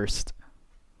outburst?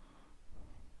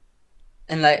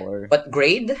 And like, Or- what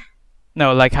grade?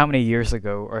 No, like how many years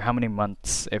ago or how many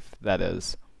months, if that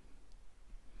is?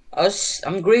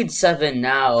 I'm grade 7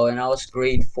 now, and I was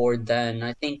grade 4 then.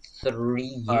 I think 3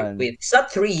 years. Fun. Wait, is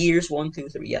that 3 years? 1, 2,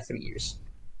 3. Yeah, 3 years.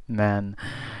 Man,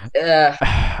 Uh,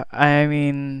 I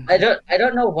mean, I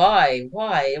don't know why.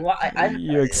 Why?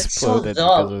 you It's so exploded dumb.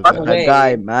 because of What The that. a way-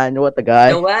 guy, man. What a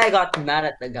guy. The way I got mad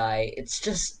at the guy, it's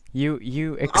just You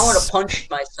I want to punch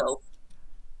myself.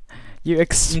 you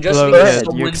because exploded. You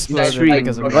someone exploded said, like,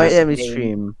 because of Russian Go that. ahead and name.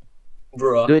 stream.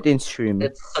 Bruh. Do it in stream.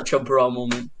 It's such a bro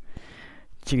moment.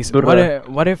 Jeez,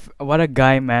 Bruh. what a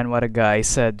guy, man, what a guy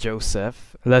said,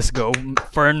 Joseph. Let's go,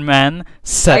 Fernman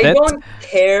said I it. don't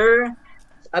care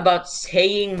about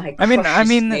saying my I mean, crush's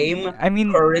name I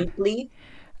mean, currently.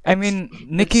 I mean,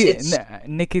 Nikki, it's-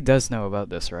 Nikki does know about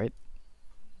this, right?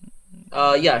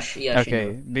 Yeah, she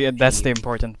Okay, knows. that's She the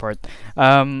important part.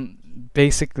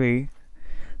 Basically.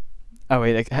 Oh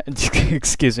wait,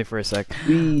 excuse me for a sec.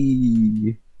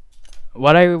 Wee.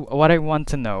 What I want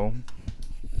to know.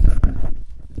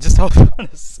 Just hold on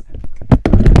a sec.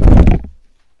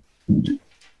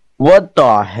 What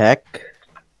the heck?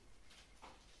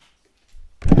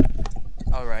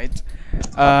 All right.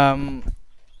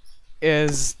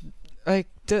 Is like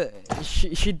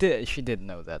she did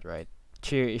know that, right?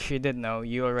 She did know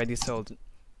you already sold,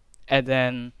 and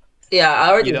then Yeah, I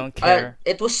already. You don't care?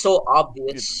 It was so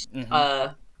obvious.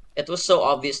 Mhm. It was so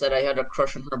obvious that I had a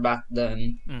crush on her back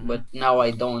then, Mhm. but now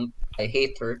I don't. I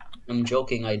hate her. I'm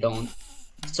joking. I don't.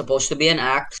 It's supposed to be an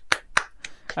act.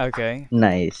 okay,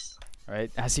 Nice.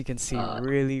 right. As you can see, Uh,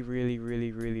 really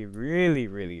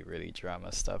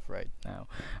drama stuff right now.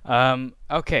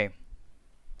 Okay.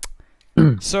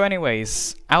 So,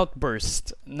 anyways,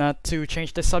 outburst. Not to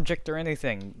change the subject or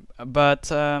anything,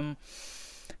 but I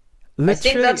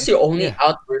think that's the only yeah.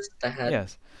 outburst I had.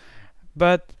 Yes.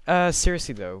 But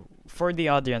seriously though, for the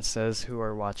audiences who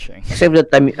are watching, Except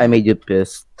that time I made you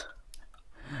pissed.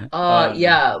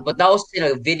 Yeah, but that was in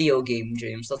a video game,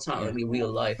 James. That's not Yeah. really real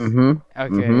life. Mm-hmm.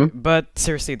 okay. Mhm. But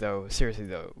seriously though,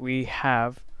 we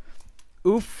have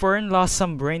Oof Fern lost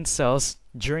some brain cells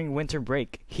during winter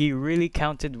break. He really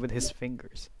counted with his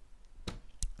fingers.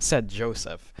 said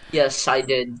Joseph. Yes, I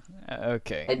did.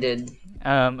 Okay. I did.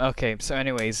 Okay. So,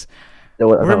 anyways, So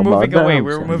what we're about moving away. them,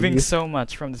 We're moving Sandy? so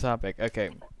much from the topic.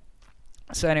 Okay.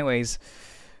 So, anyways,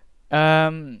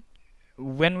 when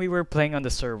we were playing on the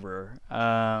server,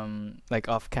 like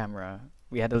off camera,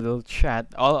 we had a little chat.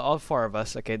 All four of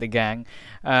us. Okay, the gang.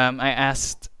 I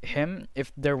asked him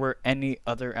if there were any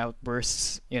other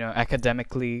outbursts,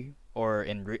 academically or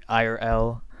in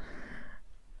IRL.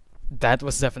 That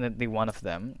was definitely one of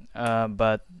them.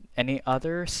 But any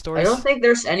other I stories? don't think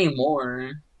there's any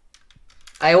more.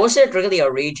 I wasn't really a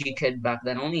ragey kid back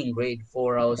then. Only in grade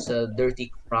 4, I was a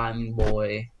dirty crime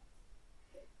boy.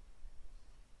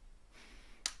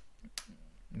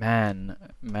 Man,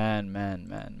 man, man,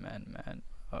 man, man, man.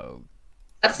 Oh,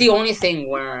 That's the only thing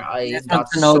where I I just want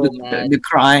got to know so the mad. the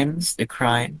crimes,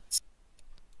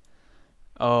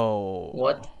 oh.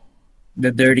 What? the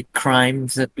dirty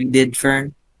crimes that we did,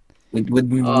 Fern.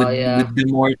 Oh yeah.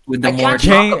 With I the can't more.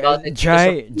 talk about it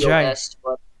Jai, because of POS,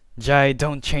 but Jai,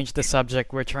 don't change the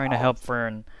subject. We're trying to help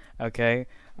Fern. Okay.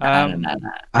 All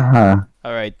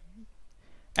right.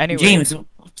 Anyway. James,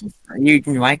 you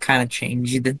might kind of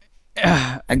changed it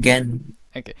again.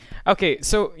 Okay.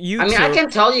 So you I mean, two. I can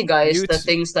tell you guys you the t-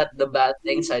 things the bad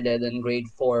things I did in grade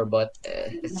 4, but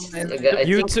I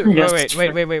You think two. Yes.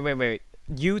 Wait.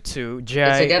 You two,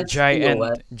 Jai, against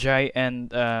POS. Jai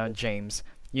and James.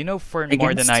 You know Fern more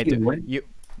than Against I do. you, what? You,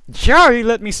 Jai,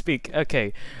 let me speak.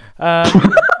 Okay.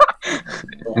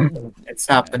 It's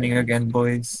happening again,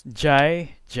 boys.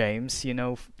 Jai, James, you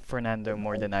know Fernando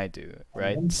more than I do,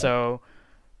 right? So,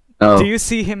 Oh. do you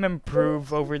see him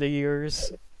improve over the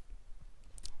years?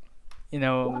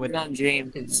 With Not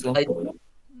James.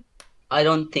 I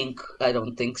don't think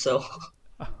so.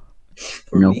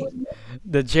 For No. me.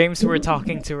 the James we're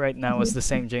talking to right now is the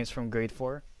same James from grade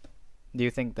 4? Do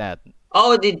you think that?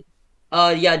 Oh,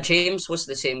 yeah, James was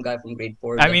the same guy from grade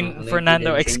 4. I mean, definitely. He Fernando,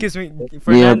 didn't change. excuse me,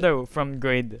 Fernando from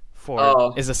grade 4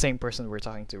 Oh. is the same person we're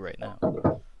talking to right now.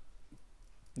 Do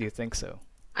you think so?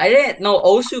 I didn't know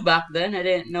Osu back then. I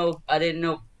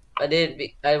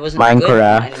wasn't Minecraft.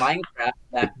 good in Minecraft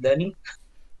back then.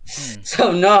 Hmm.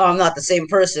 So no, I'm not the same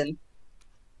person.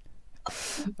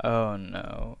 Oh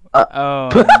no. Uh, Oh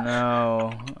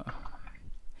no.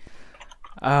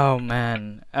 Oh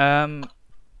man.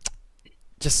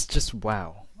 Just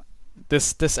wow.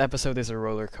 This episode is a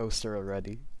roller coaster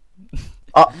already.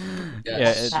 Yeah,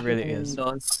 Yes. it really is.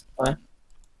 Those,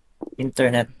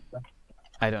 internet.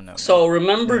 I don't know. So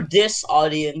remember this,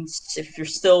 audience, if you're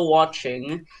still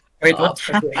watching. Wait, what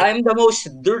happened? I'm the most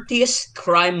dirtiest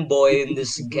crime boy in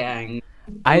this gang.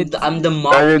 I I'm the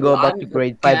Better go I'm back to the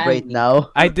grade 5 gang right leader.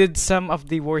 now. I did some of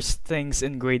the worst things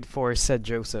in grade 4, said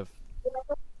Joseph.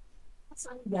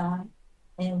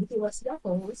 And he was the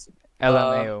host.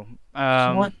 LMAO.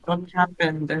 What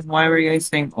happened? Then why were you guys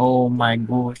saying, "Oh my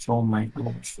gosh, oh my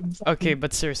gosh"? Okay,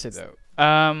 but seriously though.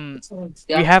 Yeah.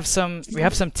 We have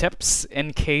some tips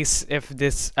in case if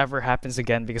this ever happens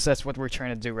again, because that's what we're trying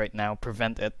to do right now,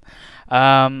 prevent it.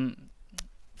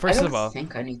 First I of don't all,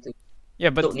 think I need to.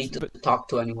 yeah, Don't need to talk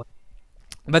to anyone.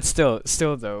 but still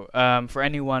though, for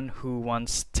anyone who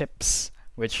wants tips,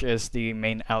 which is the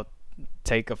main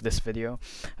outtake of this video,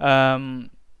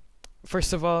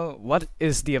 first of all, what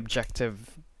is the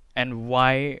objective and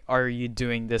why are you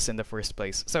doing this in the first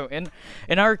place? So in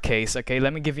our case, okay,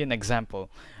 let me give you an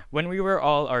example. When we were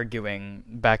all arguing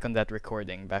back on that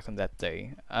recording, back on that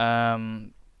day, our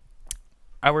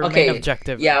Okay, main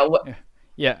objective, yeah,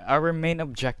 our main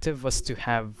objective was to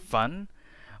have fun.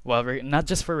 Well, not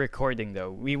just for recording though.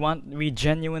 We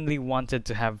genuinely wanted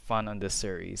to have fun on this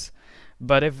series.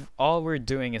 But if all we're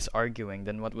doing is arguing,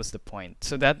 then what was the point?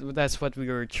 So that's what we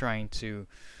were trying to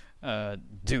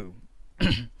do.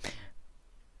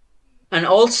 And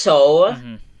also,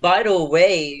 Mhm. by the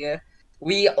way,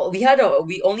 we only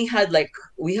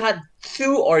had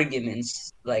two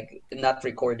arguments like in that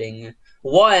recording.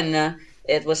 One,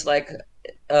 it was like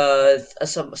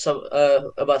some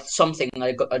about something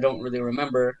I don't really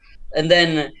remember, and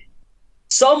then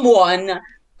someone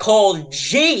called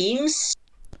James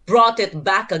brought it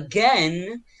back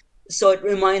again, so it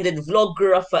reminded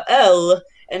Vlogger Rafael,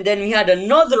 and then we had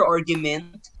another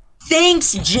argument.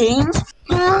 Thanks, James.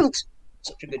 Thanks.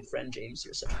 Such a good friend, James.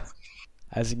 You're such.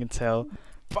 As you can tell.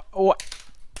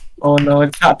 Oh no,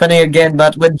 it's happening again,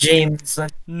 but with James.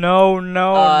 No.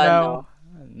 No.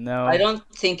 No. I don't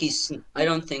think he's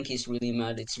really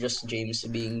mad. It's just James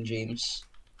being James.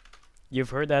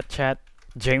 You've heard that, chat.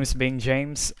 James being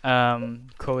James,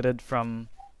 quoted from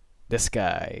this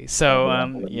guy. So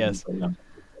yes. Can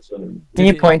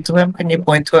you point to him? Can you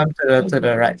point to him to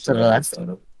the right, to the left?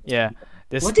 Yeah.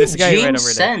 What This did guy right James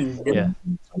over there. send? Yeah.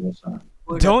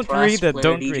 For the Don't trust read it. player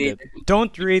Don't DJ. read it.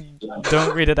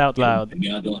 Don't read it out loud.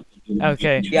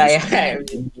 Okay. Yeah.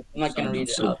 I'm not gonna read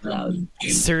it out loud.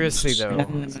 Seriously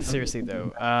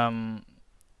though.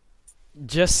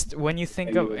 Just when you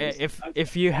think of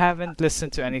if you haven't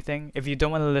listened to anything, if you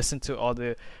don't want to listen to all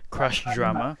the crush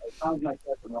drama,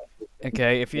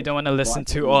 okay, if you don't want to listen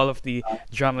to all of the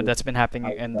drama that's been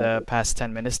happening in the past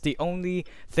 10 minutes, the only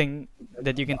thing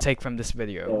that you can take from this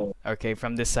video, okay,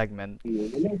 from this segment,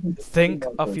 think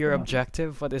of your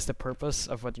objective. What is the purpose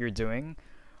of what you're doing?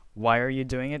 Why are you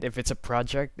doing it? If it's a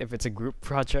project, if it's a group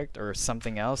project or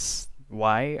something else,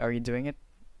 why are you doing it?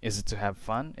 Is it to have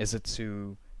fun? Is it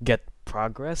to get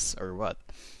progress or what?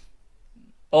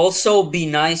 Also, be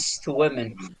nice to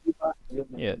women.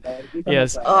 Yeah.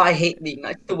 Yes. Oh, I hate being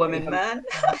nice to women, man.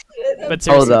 But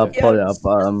Hold seriously up, though, hold up.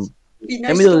 Be Let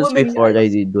nice me to do this women, before I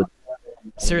guys. do it.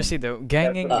 seriously though,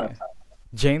 ganging Uh.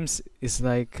 James is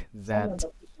like that.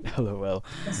 LOL.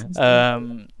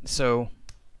 So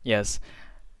yes.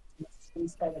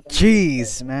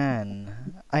 Jeez,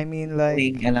 man. I mean like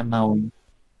Ting alamaw.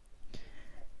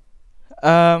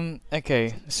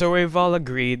 okay, so we've all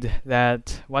agreed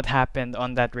that what happened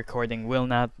on that recording will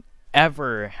not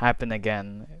ever happen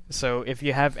again. So if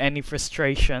you have any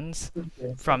frustrations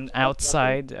from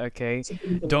outside, okay,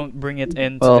 don't bring it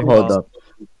into Well, the hold call. up.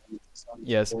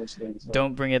 Yes,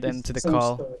 don't bring it into the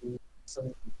call,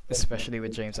 especially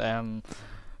with James. And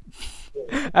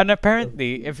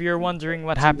apparently, if you're wondering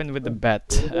what happened with the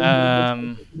bet,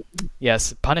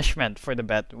 yes, punishment for the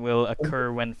bet will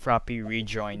occur when Froppy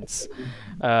rejoins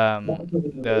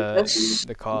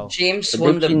the call. James But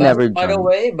won then the she never bet, by the joined.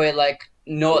 way, by like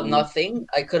nothing.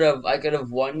 I could have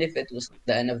won if it was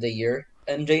the end of the year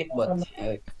end date, but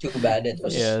too bad it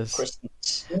was Yes.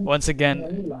 Christmas. Once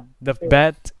again, the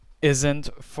bet isn't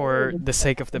for the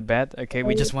sake of the bet. Okay,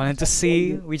 we just wanted to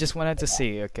see. We just wanted to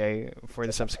see. Okay, for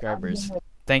the subscribers.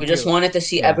 Thank We you. just wanted to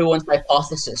see Yeah. everyone's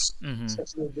hypothesis. Mhm.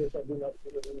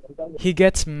 He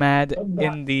gets mad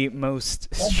in the most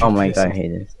Oh my god, I stupidest.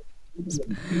 hate this.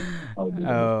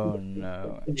 Oh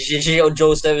no.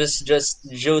 Joseph is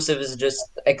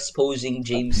just exposing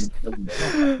James.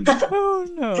 Oh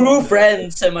no. True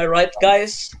friends, am I right,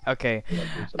 guys? Okay.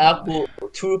 Apple,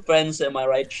 true friends, am I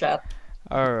right, chat?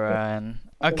 Alright.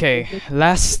 Okay.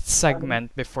 Last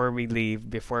segment before we leave,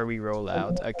 before we roll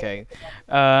out. Okay.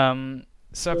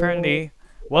 So apparently,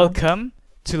 welcome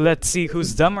to Let's See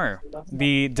Who's Dumber,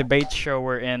 the debate show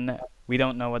we're in. We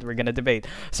don't know what we're gonna debate.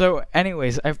 So,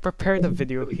 anyways, I've prepared a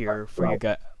video here for you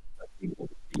guys.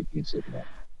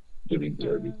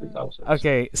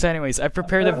 Okay, so anyways, I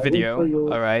prepared a video,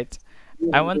 alright?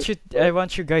 I want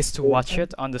you guys to watch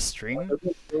it on the stream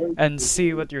and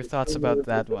see what your thoughts about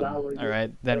that one.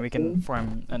 Alright? Then we can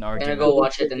form an I'm gonna argument. go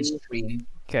watch it and stream.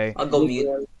 Okay. I'll go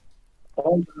mute.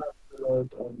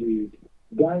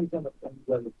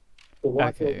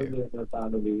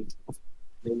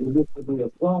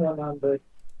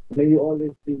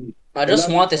 I just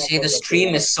want to say the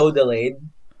stream is so delayed.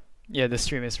 Yeah, the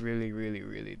stream is really, really,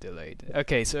 really delayed.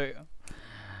 Okay, so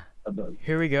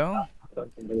here we go.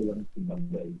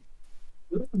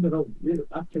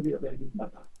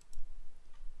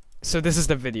 So this is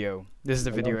the video. This is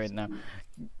the video right now.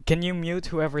 Can you mute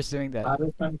whoever's doing that?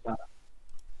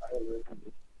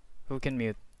 Who can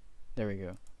mute? There we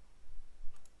go.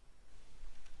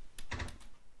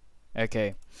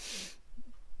 Okay.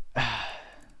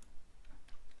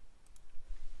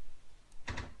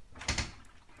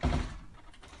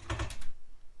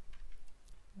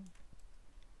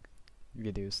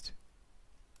 Reduced.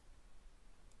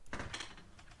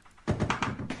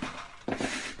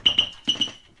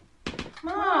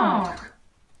 Mark!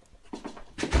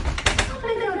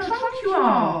 How drunk you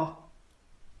are!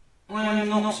 I am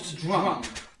not drunk.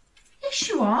 Yes,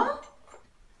 you are.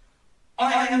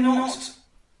 I am not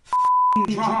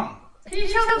drunk. Can you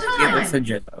tell the Give time? us a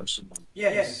jet.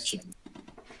 Yes.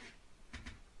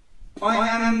 I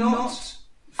am not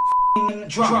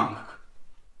drunk.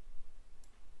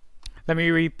 Let me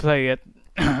replay it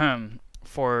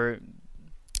for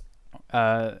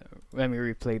let me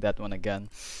replay that one again.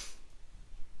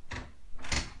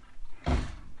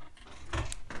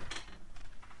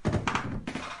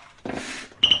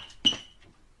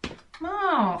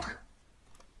 Mark!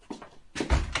 I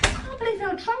can't believe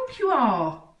how drunk you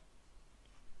are.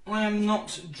 I am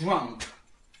not drunk.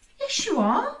 Yes, you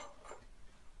are.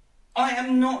 I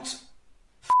am not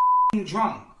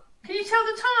drunk. Can you tell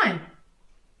the time?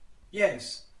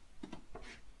 Yes.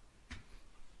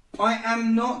 I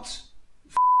am not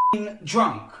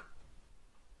drunk.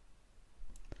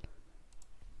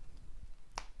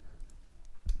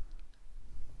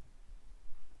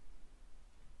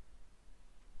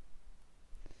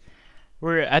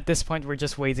 We're at this point. We're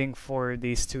just waiting for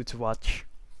these two to watch.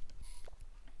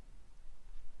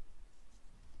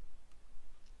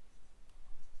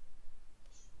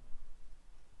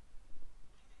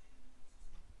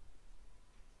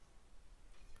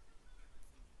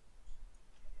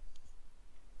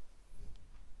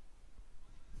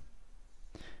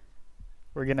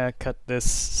 We're gonna cut this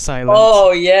silence.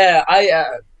 Oh yeah, I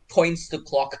points the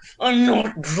clock. I'm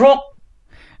not drunk.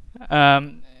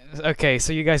 Okay,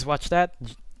 so you guys watched that?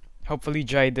 Hopefully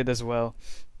Jai did as well.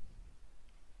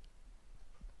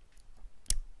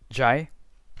 Jai?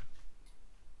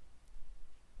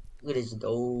 Look at his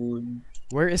old.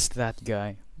 Where is that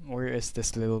guy? Where is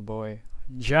this little boy?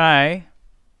 Jai?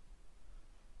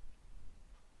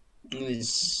 Look at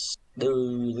this.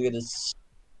 Dude, look at this.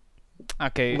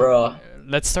 Okay, Bruh.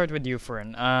 let's start with you,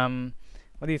 Fern.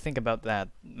 What do you think about that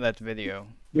video?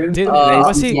 You're Did-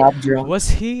 was he- not drunk. Was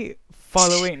he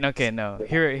following? Okay, no.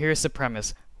 Here's the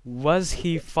premise. Was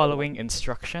he following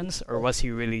instructions, or was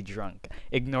he really drunk,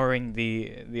 ignoring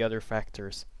the other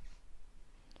factors?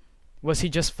 Was he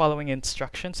just following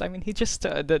instructions? I mean, he just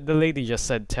the lady just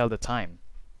said tell the time.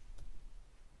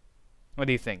 What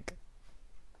do you think?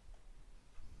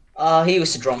 He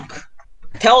was drunk.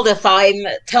 Tell the time.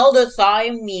 Tell the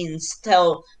time means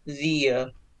tell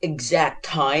the exact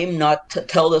time, not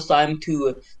tell the time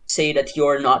to say that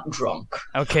you're not drunk.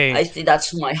 Okay. I think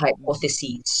that's my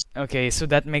hypothesis. Okay, so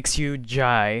that makes you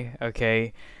Jai,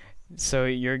 okay? So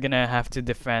you're gonna have to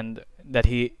defend that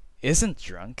he isn't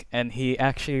drunk and he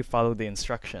actually followed the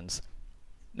instructions.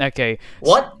 Okay.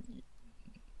 What?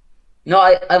 No,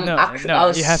 I'm No, actually. no, I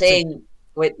was you have to- saying.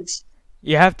 Wait,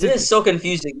 You have to. this is so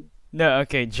confusing. No,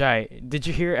 okay, Jai. Did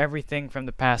you hear everything from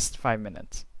the past 5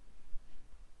 minutes?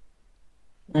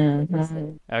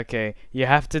 Mhm. Okay, you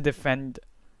have to defend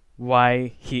why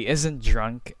he isn't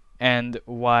drunk and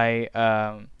why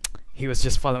he was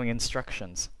just following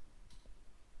instructions.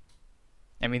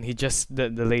 I mean,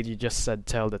 the lady just said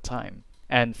tell the time,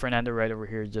 and Fernando right over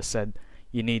here just said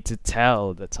you need to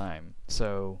tell the time.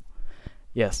 So,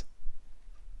 yes.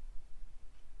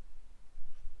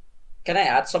 Can I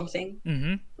add something?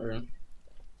 Mm-hmm. Or-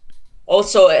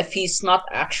 Also, if he's not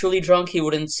actually drunk, he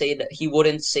wouldn't say that. He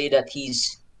wouldn't say that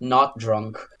he's not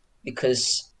drunk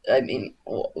because I mean,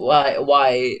 why?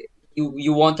 Why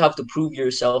you won't have to prove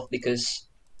yourself because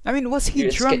I mean, was he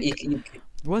you're drunk? you-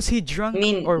 Was he drunk I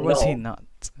mean, or was he no. not?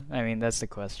 I mean, that's the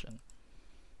question.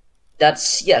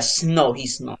 That's yes. No,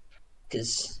 he's not.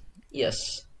 Because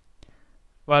yes.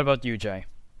 What about you, Jai?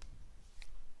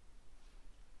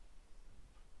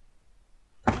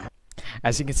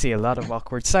 As you can see, a lot of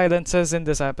awkward silences in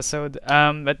this episode.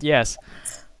 But yes.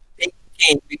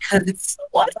 Okay, because it's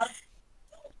what?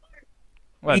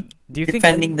 What do you think?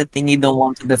 Defending the thing you don't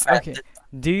want to defend. Okay.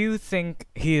 Do you think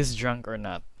he is drunk or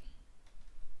not?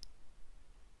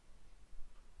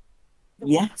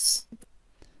 Yes.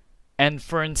 And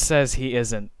Fern says he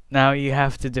isn't. Now you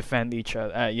have to defend each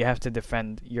other. You have to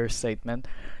defend your statement.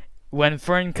 When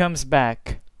Fern comes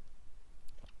back,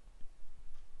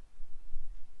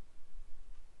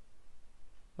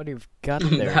 what have you got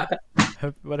there?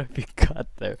 What have you got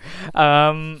there?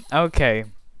 Okay.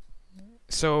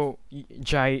 So,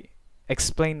 Jai,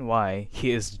 explain why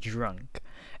he is drunk,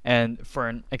 and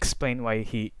Fern, explain why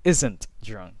he isn't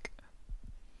drunk.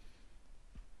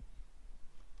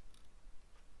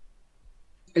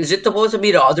 Is it supposed to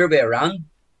be the other way around,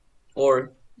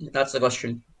 or that's the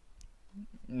question?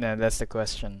 No, that's the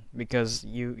question because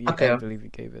you Okay. can't believe you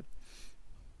gave it.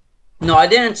 No, I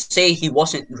didn't say he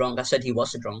wasn't drunk. I said he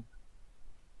was drunk.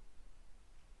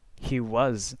 He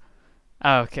was.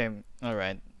 Ah, okay, all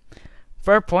right.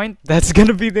 Fair point. That's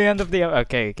gonna be the end of the.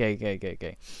 Okay.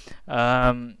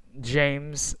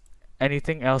 James,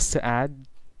 anything else to add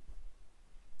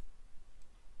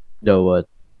The what?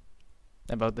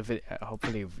 about the video?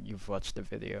 Hopefully, you've watched the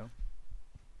video.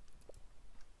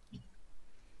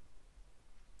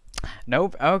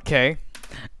 Nope. Okay,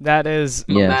 that is.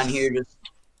 My Yes. man here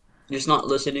just not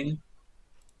listening.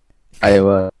 I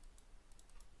was.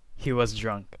 He was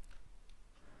drunk.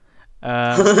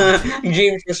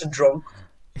 James was drunk.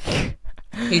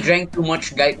 He drank too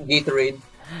much Gatorade.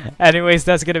 Anyways,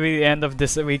 that's gonna be the end of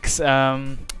this week's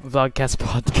vlogcast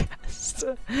podcast.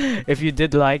 If you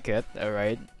did like it,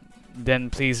 alright, then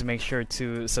please make sure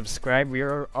to subscribe. We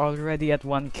are already at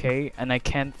 1K, and I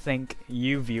can't thank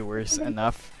you viewers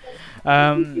enough.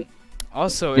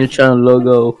 Also, Your channel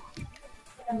logo.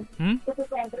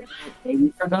 We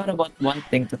forgot about one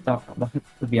thing to talk about,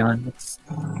 to be honest.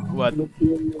 what?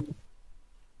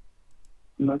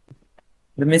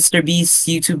 The Mr. Beast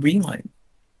YouTube rewind.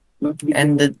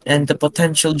 And the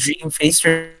potential Dream Face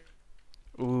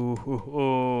Ooh, ooh,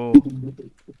 ooh.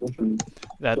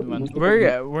 That one.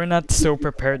 We're not so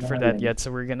prepared for that yet,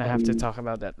 so we're gonna have to talk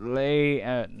about that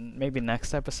maybe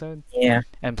next episode. Yeah.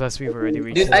 And plus, we've already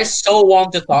reached. Dude, I so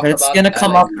want to talk But it's about gonna that,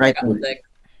 come like, up right now.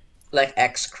 like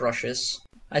ex crushes.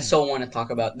 I so want to talk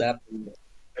about that.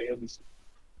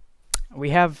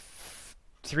 We have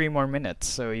 3 more minutes,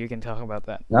 so you can talk about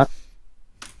that.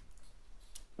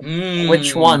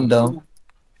 Which one though?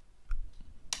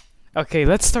 Okay,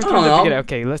 let's start I from don't the know. beginning.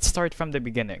 Okay, let's start from the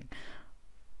beginning.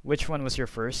 Which one was your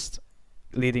first,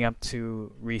 leading up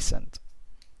to recent?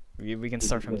 We can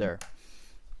start from there.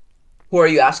 Who are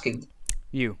you asking?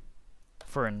 You,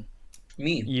 Fern.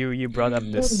 Me. You brought up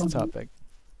this topic.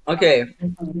 Okay.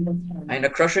 I had a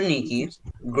crush on Nikki,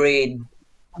 grade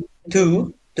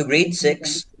 2 to grade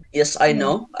 6. Yes, I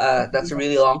know. That's a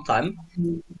really long time.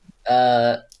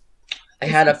 I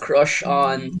had a crush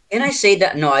on. Can I say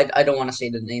that? No, I don't want to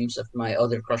say the names of my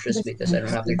other crushes because I don't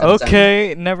have their consent.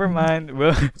 Okay, never mind.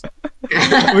 We'll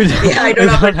Yeah, I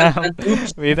don't have their consent.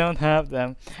 Oops. we don't have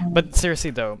them. But seriously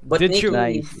though, But did Nikki, you?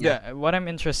 Nice. Yeah, what I'm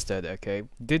interested. Okay,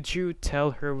 did you tell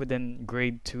her within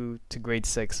grade 2 to grade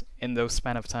 6 in those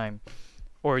span of time,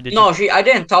 or did No, you? I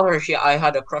didn't tell her I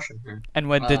had a crush on her. And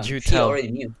when did you She tell? already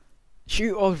knew.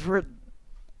 She already.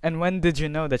 And when did you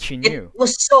know that she knew? It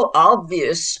was so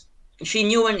obvious. She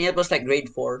knew when it was like grade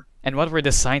 4. And what were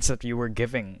the signs that you were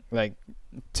giving, like,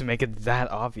 to make it that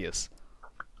obvious?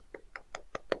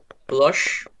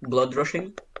 Blush, blood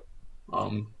rushing.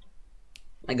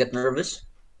 I get nervous.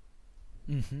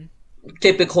 Mm-hmm.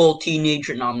 Typical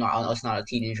teenager. No, I'm not. I was not a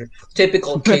teenager.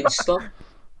 Typical kid stuff.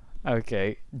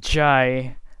 Okay,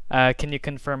 Jai, can you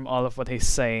confirm all of what he's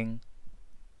saying?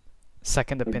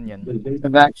 Second opinion.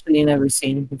 I've actually never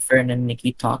seen Fern and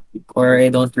Nikki talk, or I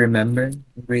don't remember.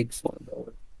 Grade 4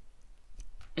 though.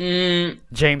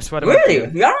 James, what about Really? you?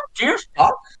 Yeah, James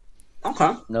talk.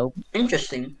 Okay, Nope.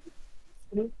 interesting.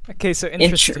 Okay, so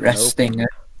interesting. Interesting.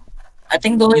 I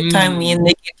think the only time me and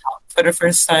Nikki talked for the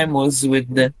first time was with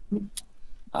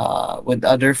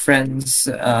other friends.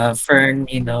 Fern,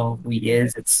 you know who he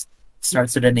is. It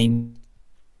starts with the name.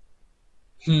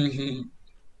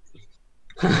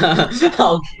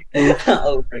 Oh,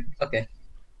 frick. Okay.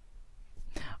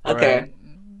 Okay.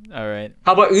 All right.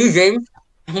 How about you, James?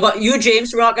 How about you,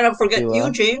 James? We're not gonna forget You you,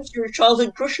 what? James. You're a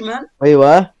childhood crush, man. Wait,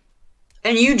 what?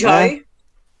 And you, Jai.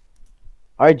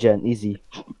 Argent, easy.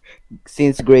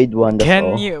 Since grade 1, that's Can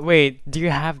all. you wait? Do you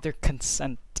have their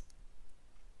consent?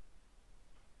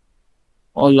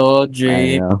 Hello, I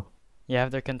Jay. know. You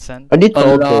have their consent? I did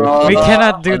told her. Allah. We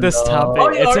cannot do this topic. Oh,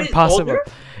 you It's already told impossible. her?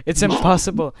 It's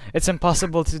impossible. It's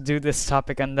impossible to do this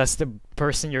topic unless the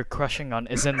person you're crushing on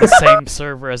is in the same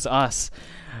server as us.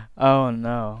 Oh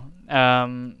no.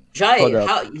 Jai, Hold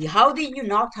up. how did you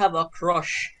not have a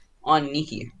crush on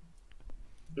Nikki?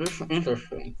 This is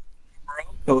interesting.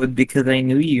 Code because I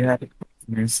knew you had a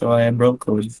partner, so I broke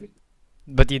code.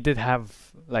 But you did have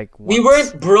like We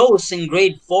once. weren't bros in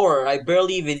grade 4. I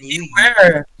barely even knew you.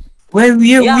 Where? Well,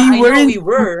 Yeah, we I know weren't. we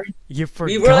were. You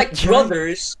forgot. We were like Jai?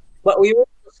 brothers, but we weren't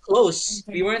as close.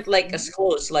 We weren't like as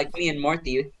close like me and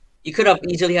Marty. You could have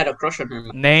easily had a crush on her.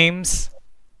 Man. Names.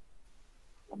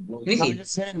 I Nikki.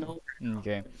 just didn't know.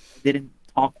 Okay. Didn't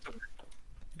talk to her.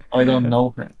 I don't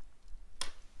know her.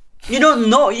 You don't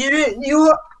know.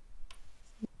 You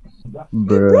Bruh.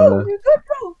 bro. You're good,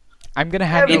 bro. I'm gonna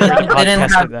have We you We on the didn't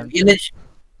podcast have. with them.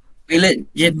 We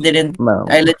legit didn't. No.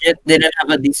 I legit didn't have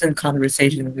a decent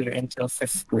conversation with her until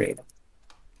 5th grade.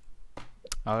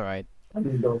 All right.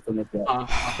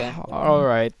 Okay. All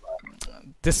right.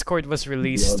 Discord was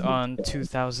released on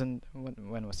 2000.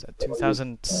 When was that?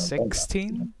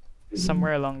 2016,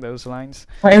 somewhere along those lines.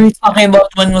 Why are we talking about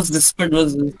when was Discord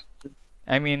was?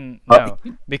 I mean, no,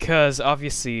 because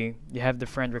obviously you have the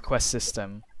friend request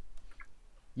system.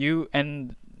 You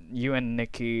and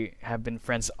Nikki have been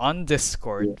friends on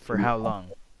Discord for how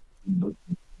long?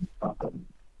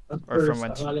 Or from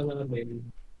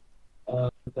when?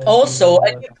 Also,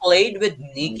 I played with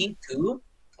Nikki too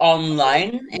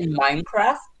online in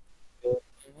Minecraft.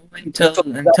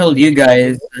 Until you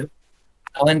guys.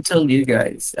 Until you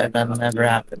guys. That never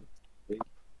happened.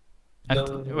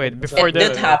 Wait, before It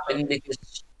did the happen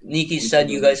because Nikki said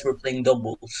you guys were playing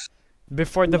doubles.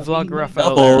 before the vlog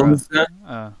Rafael era. Doubles.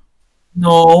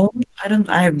 No, I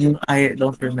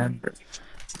don't remember.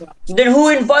 Then who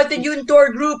invited you into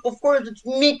our group? Of course, it's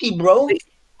Nikki, bro.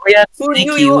 Oh yeah, Who thank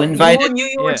knew you. Who Invited. knew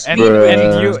you were Yeah, and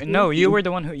Bruh. you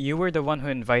were the one who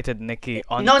invited Nikki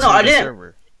on No, I the didn't.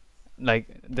 server. Like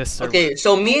this server. Okay,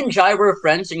 so me and Jai were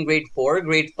friends in grade 4.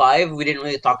 Grade 5, we didn't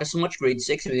really talk as much. Grade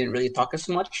 6, we didn't really talk as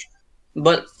much.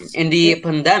 But in the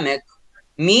pandemic,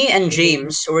 me and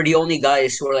James were the only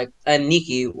guys who were like, and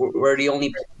Nikki were the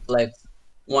only like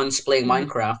ones playing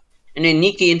Minecraft. And then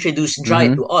Nikki introduced Jai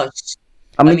Mhm. to us.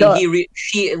 I I mean, mean,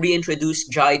 she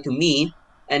reintroduced Jai to me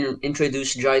and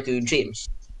introduced Jai to James.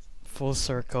 Full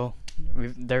circle.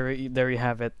 There you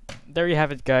have it. There you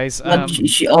have it, guys. But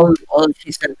all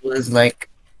she said was like,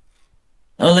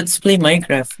 "Oh, let's play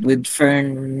Minecraft with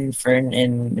Fern,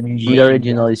 and the Jane."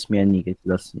 original is me and Nikki.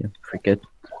 That's cricket.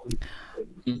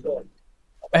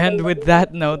 And with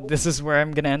that note, this is where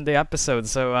I'm gonna end the episode.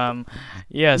 So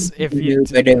yes, if you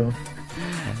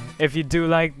if you do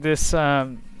like this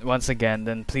once again,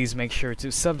 then please make sure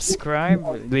to subscribe,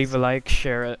 leave a like,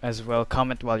 share as well,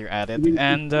 comment while you're at it,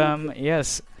 and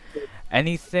yes,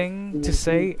 anything to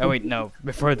say? Oh wait, no.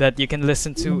 Before that, you can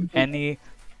listen to any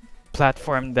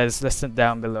platform that is listed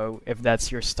down below if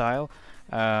that's your style.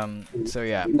 So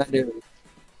yeah.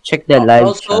 Check the live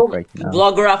Also, chat right now.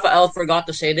 Vlogger Rafael forgot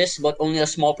to say this, but only a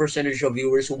small percentage of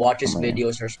viewers who watch his Oh, yeah.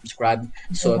 videos are subscribed.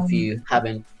 So if you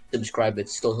haven't subscribed,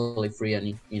 it's still totally free,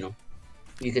 and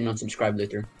you can unsubscribe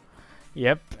later.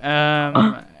 Yep.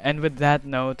 And with that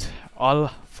note, all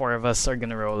four of us are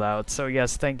gonna roll out. So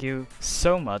yes, thank you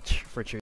so much for choosing.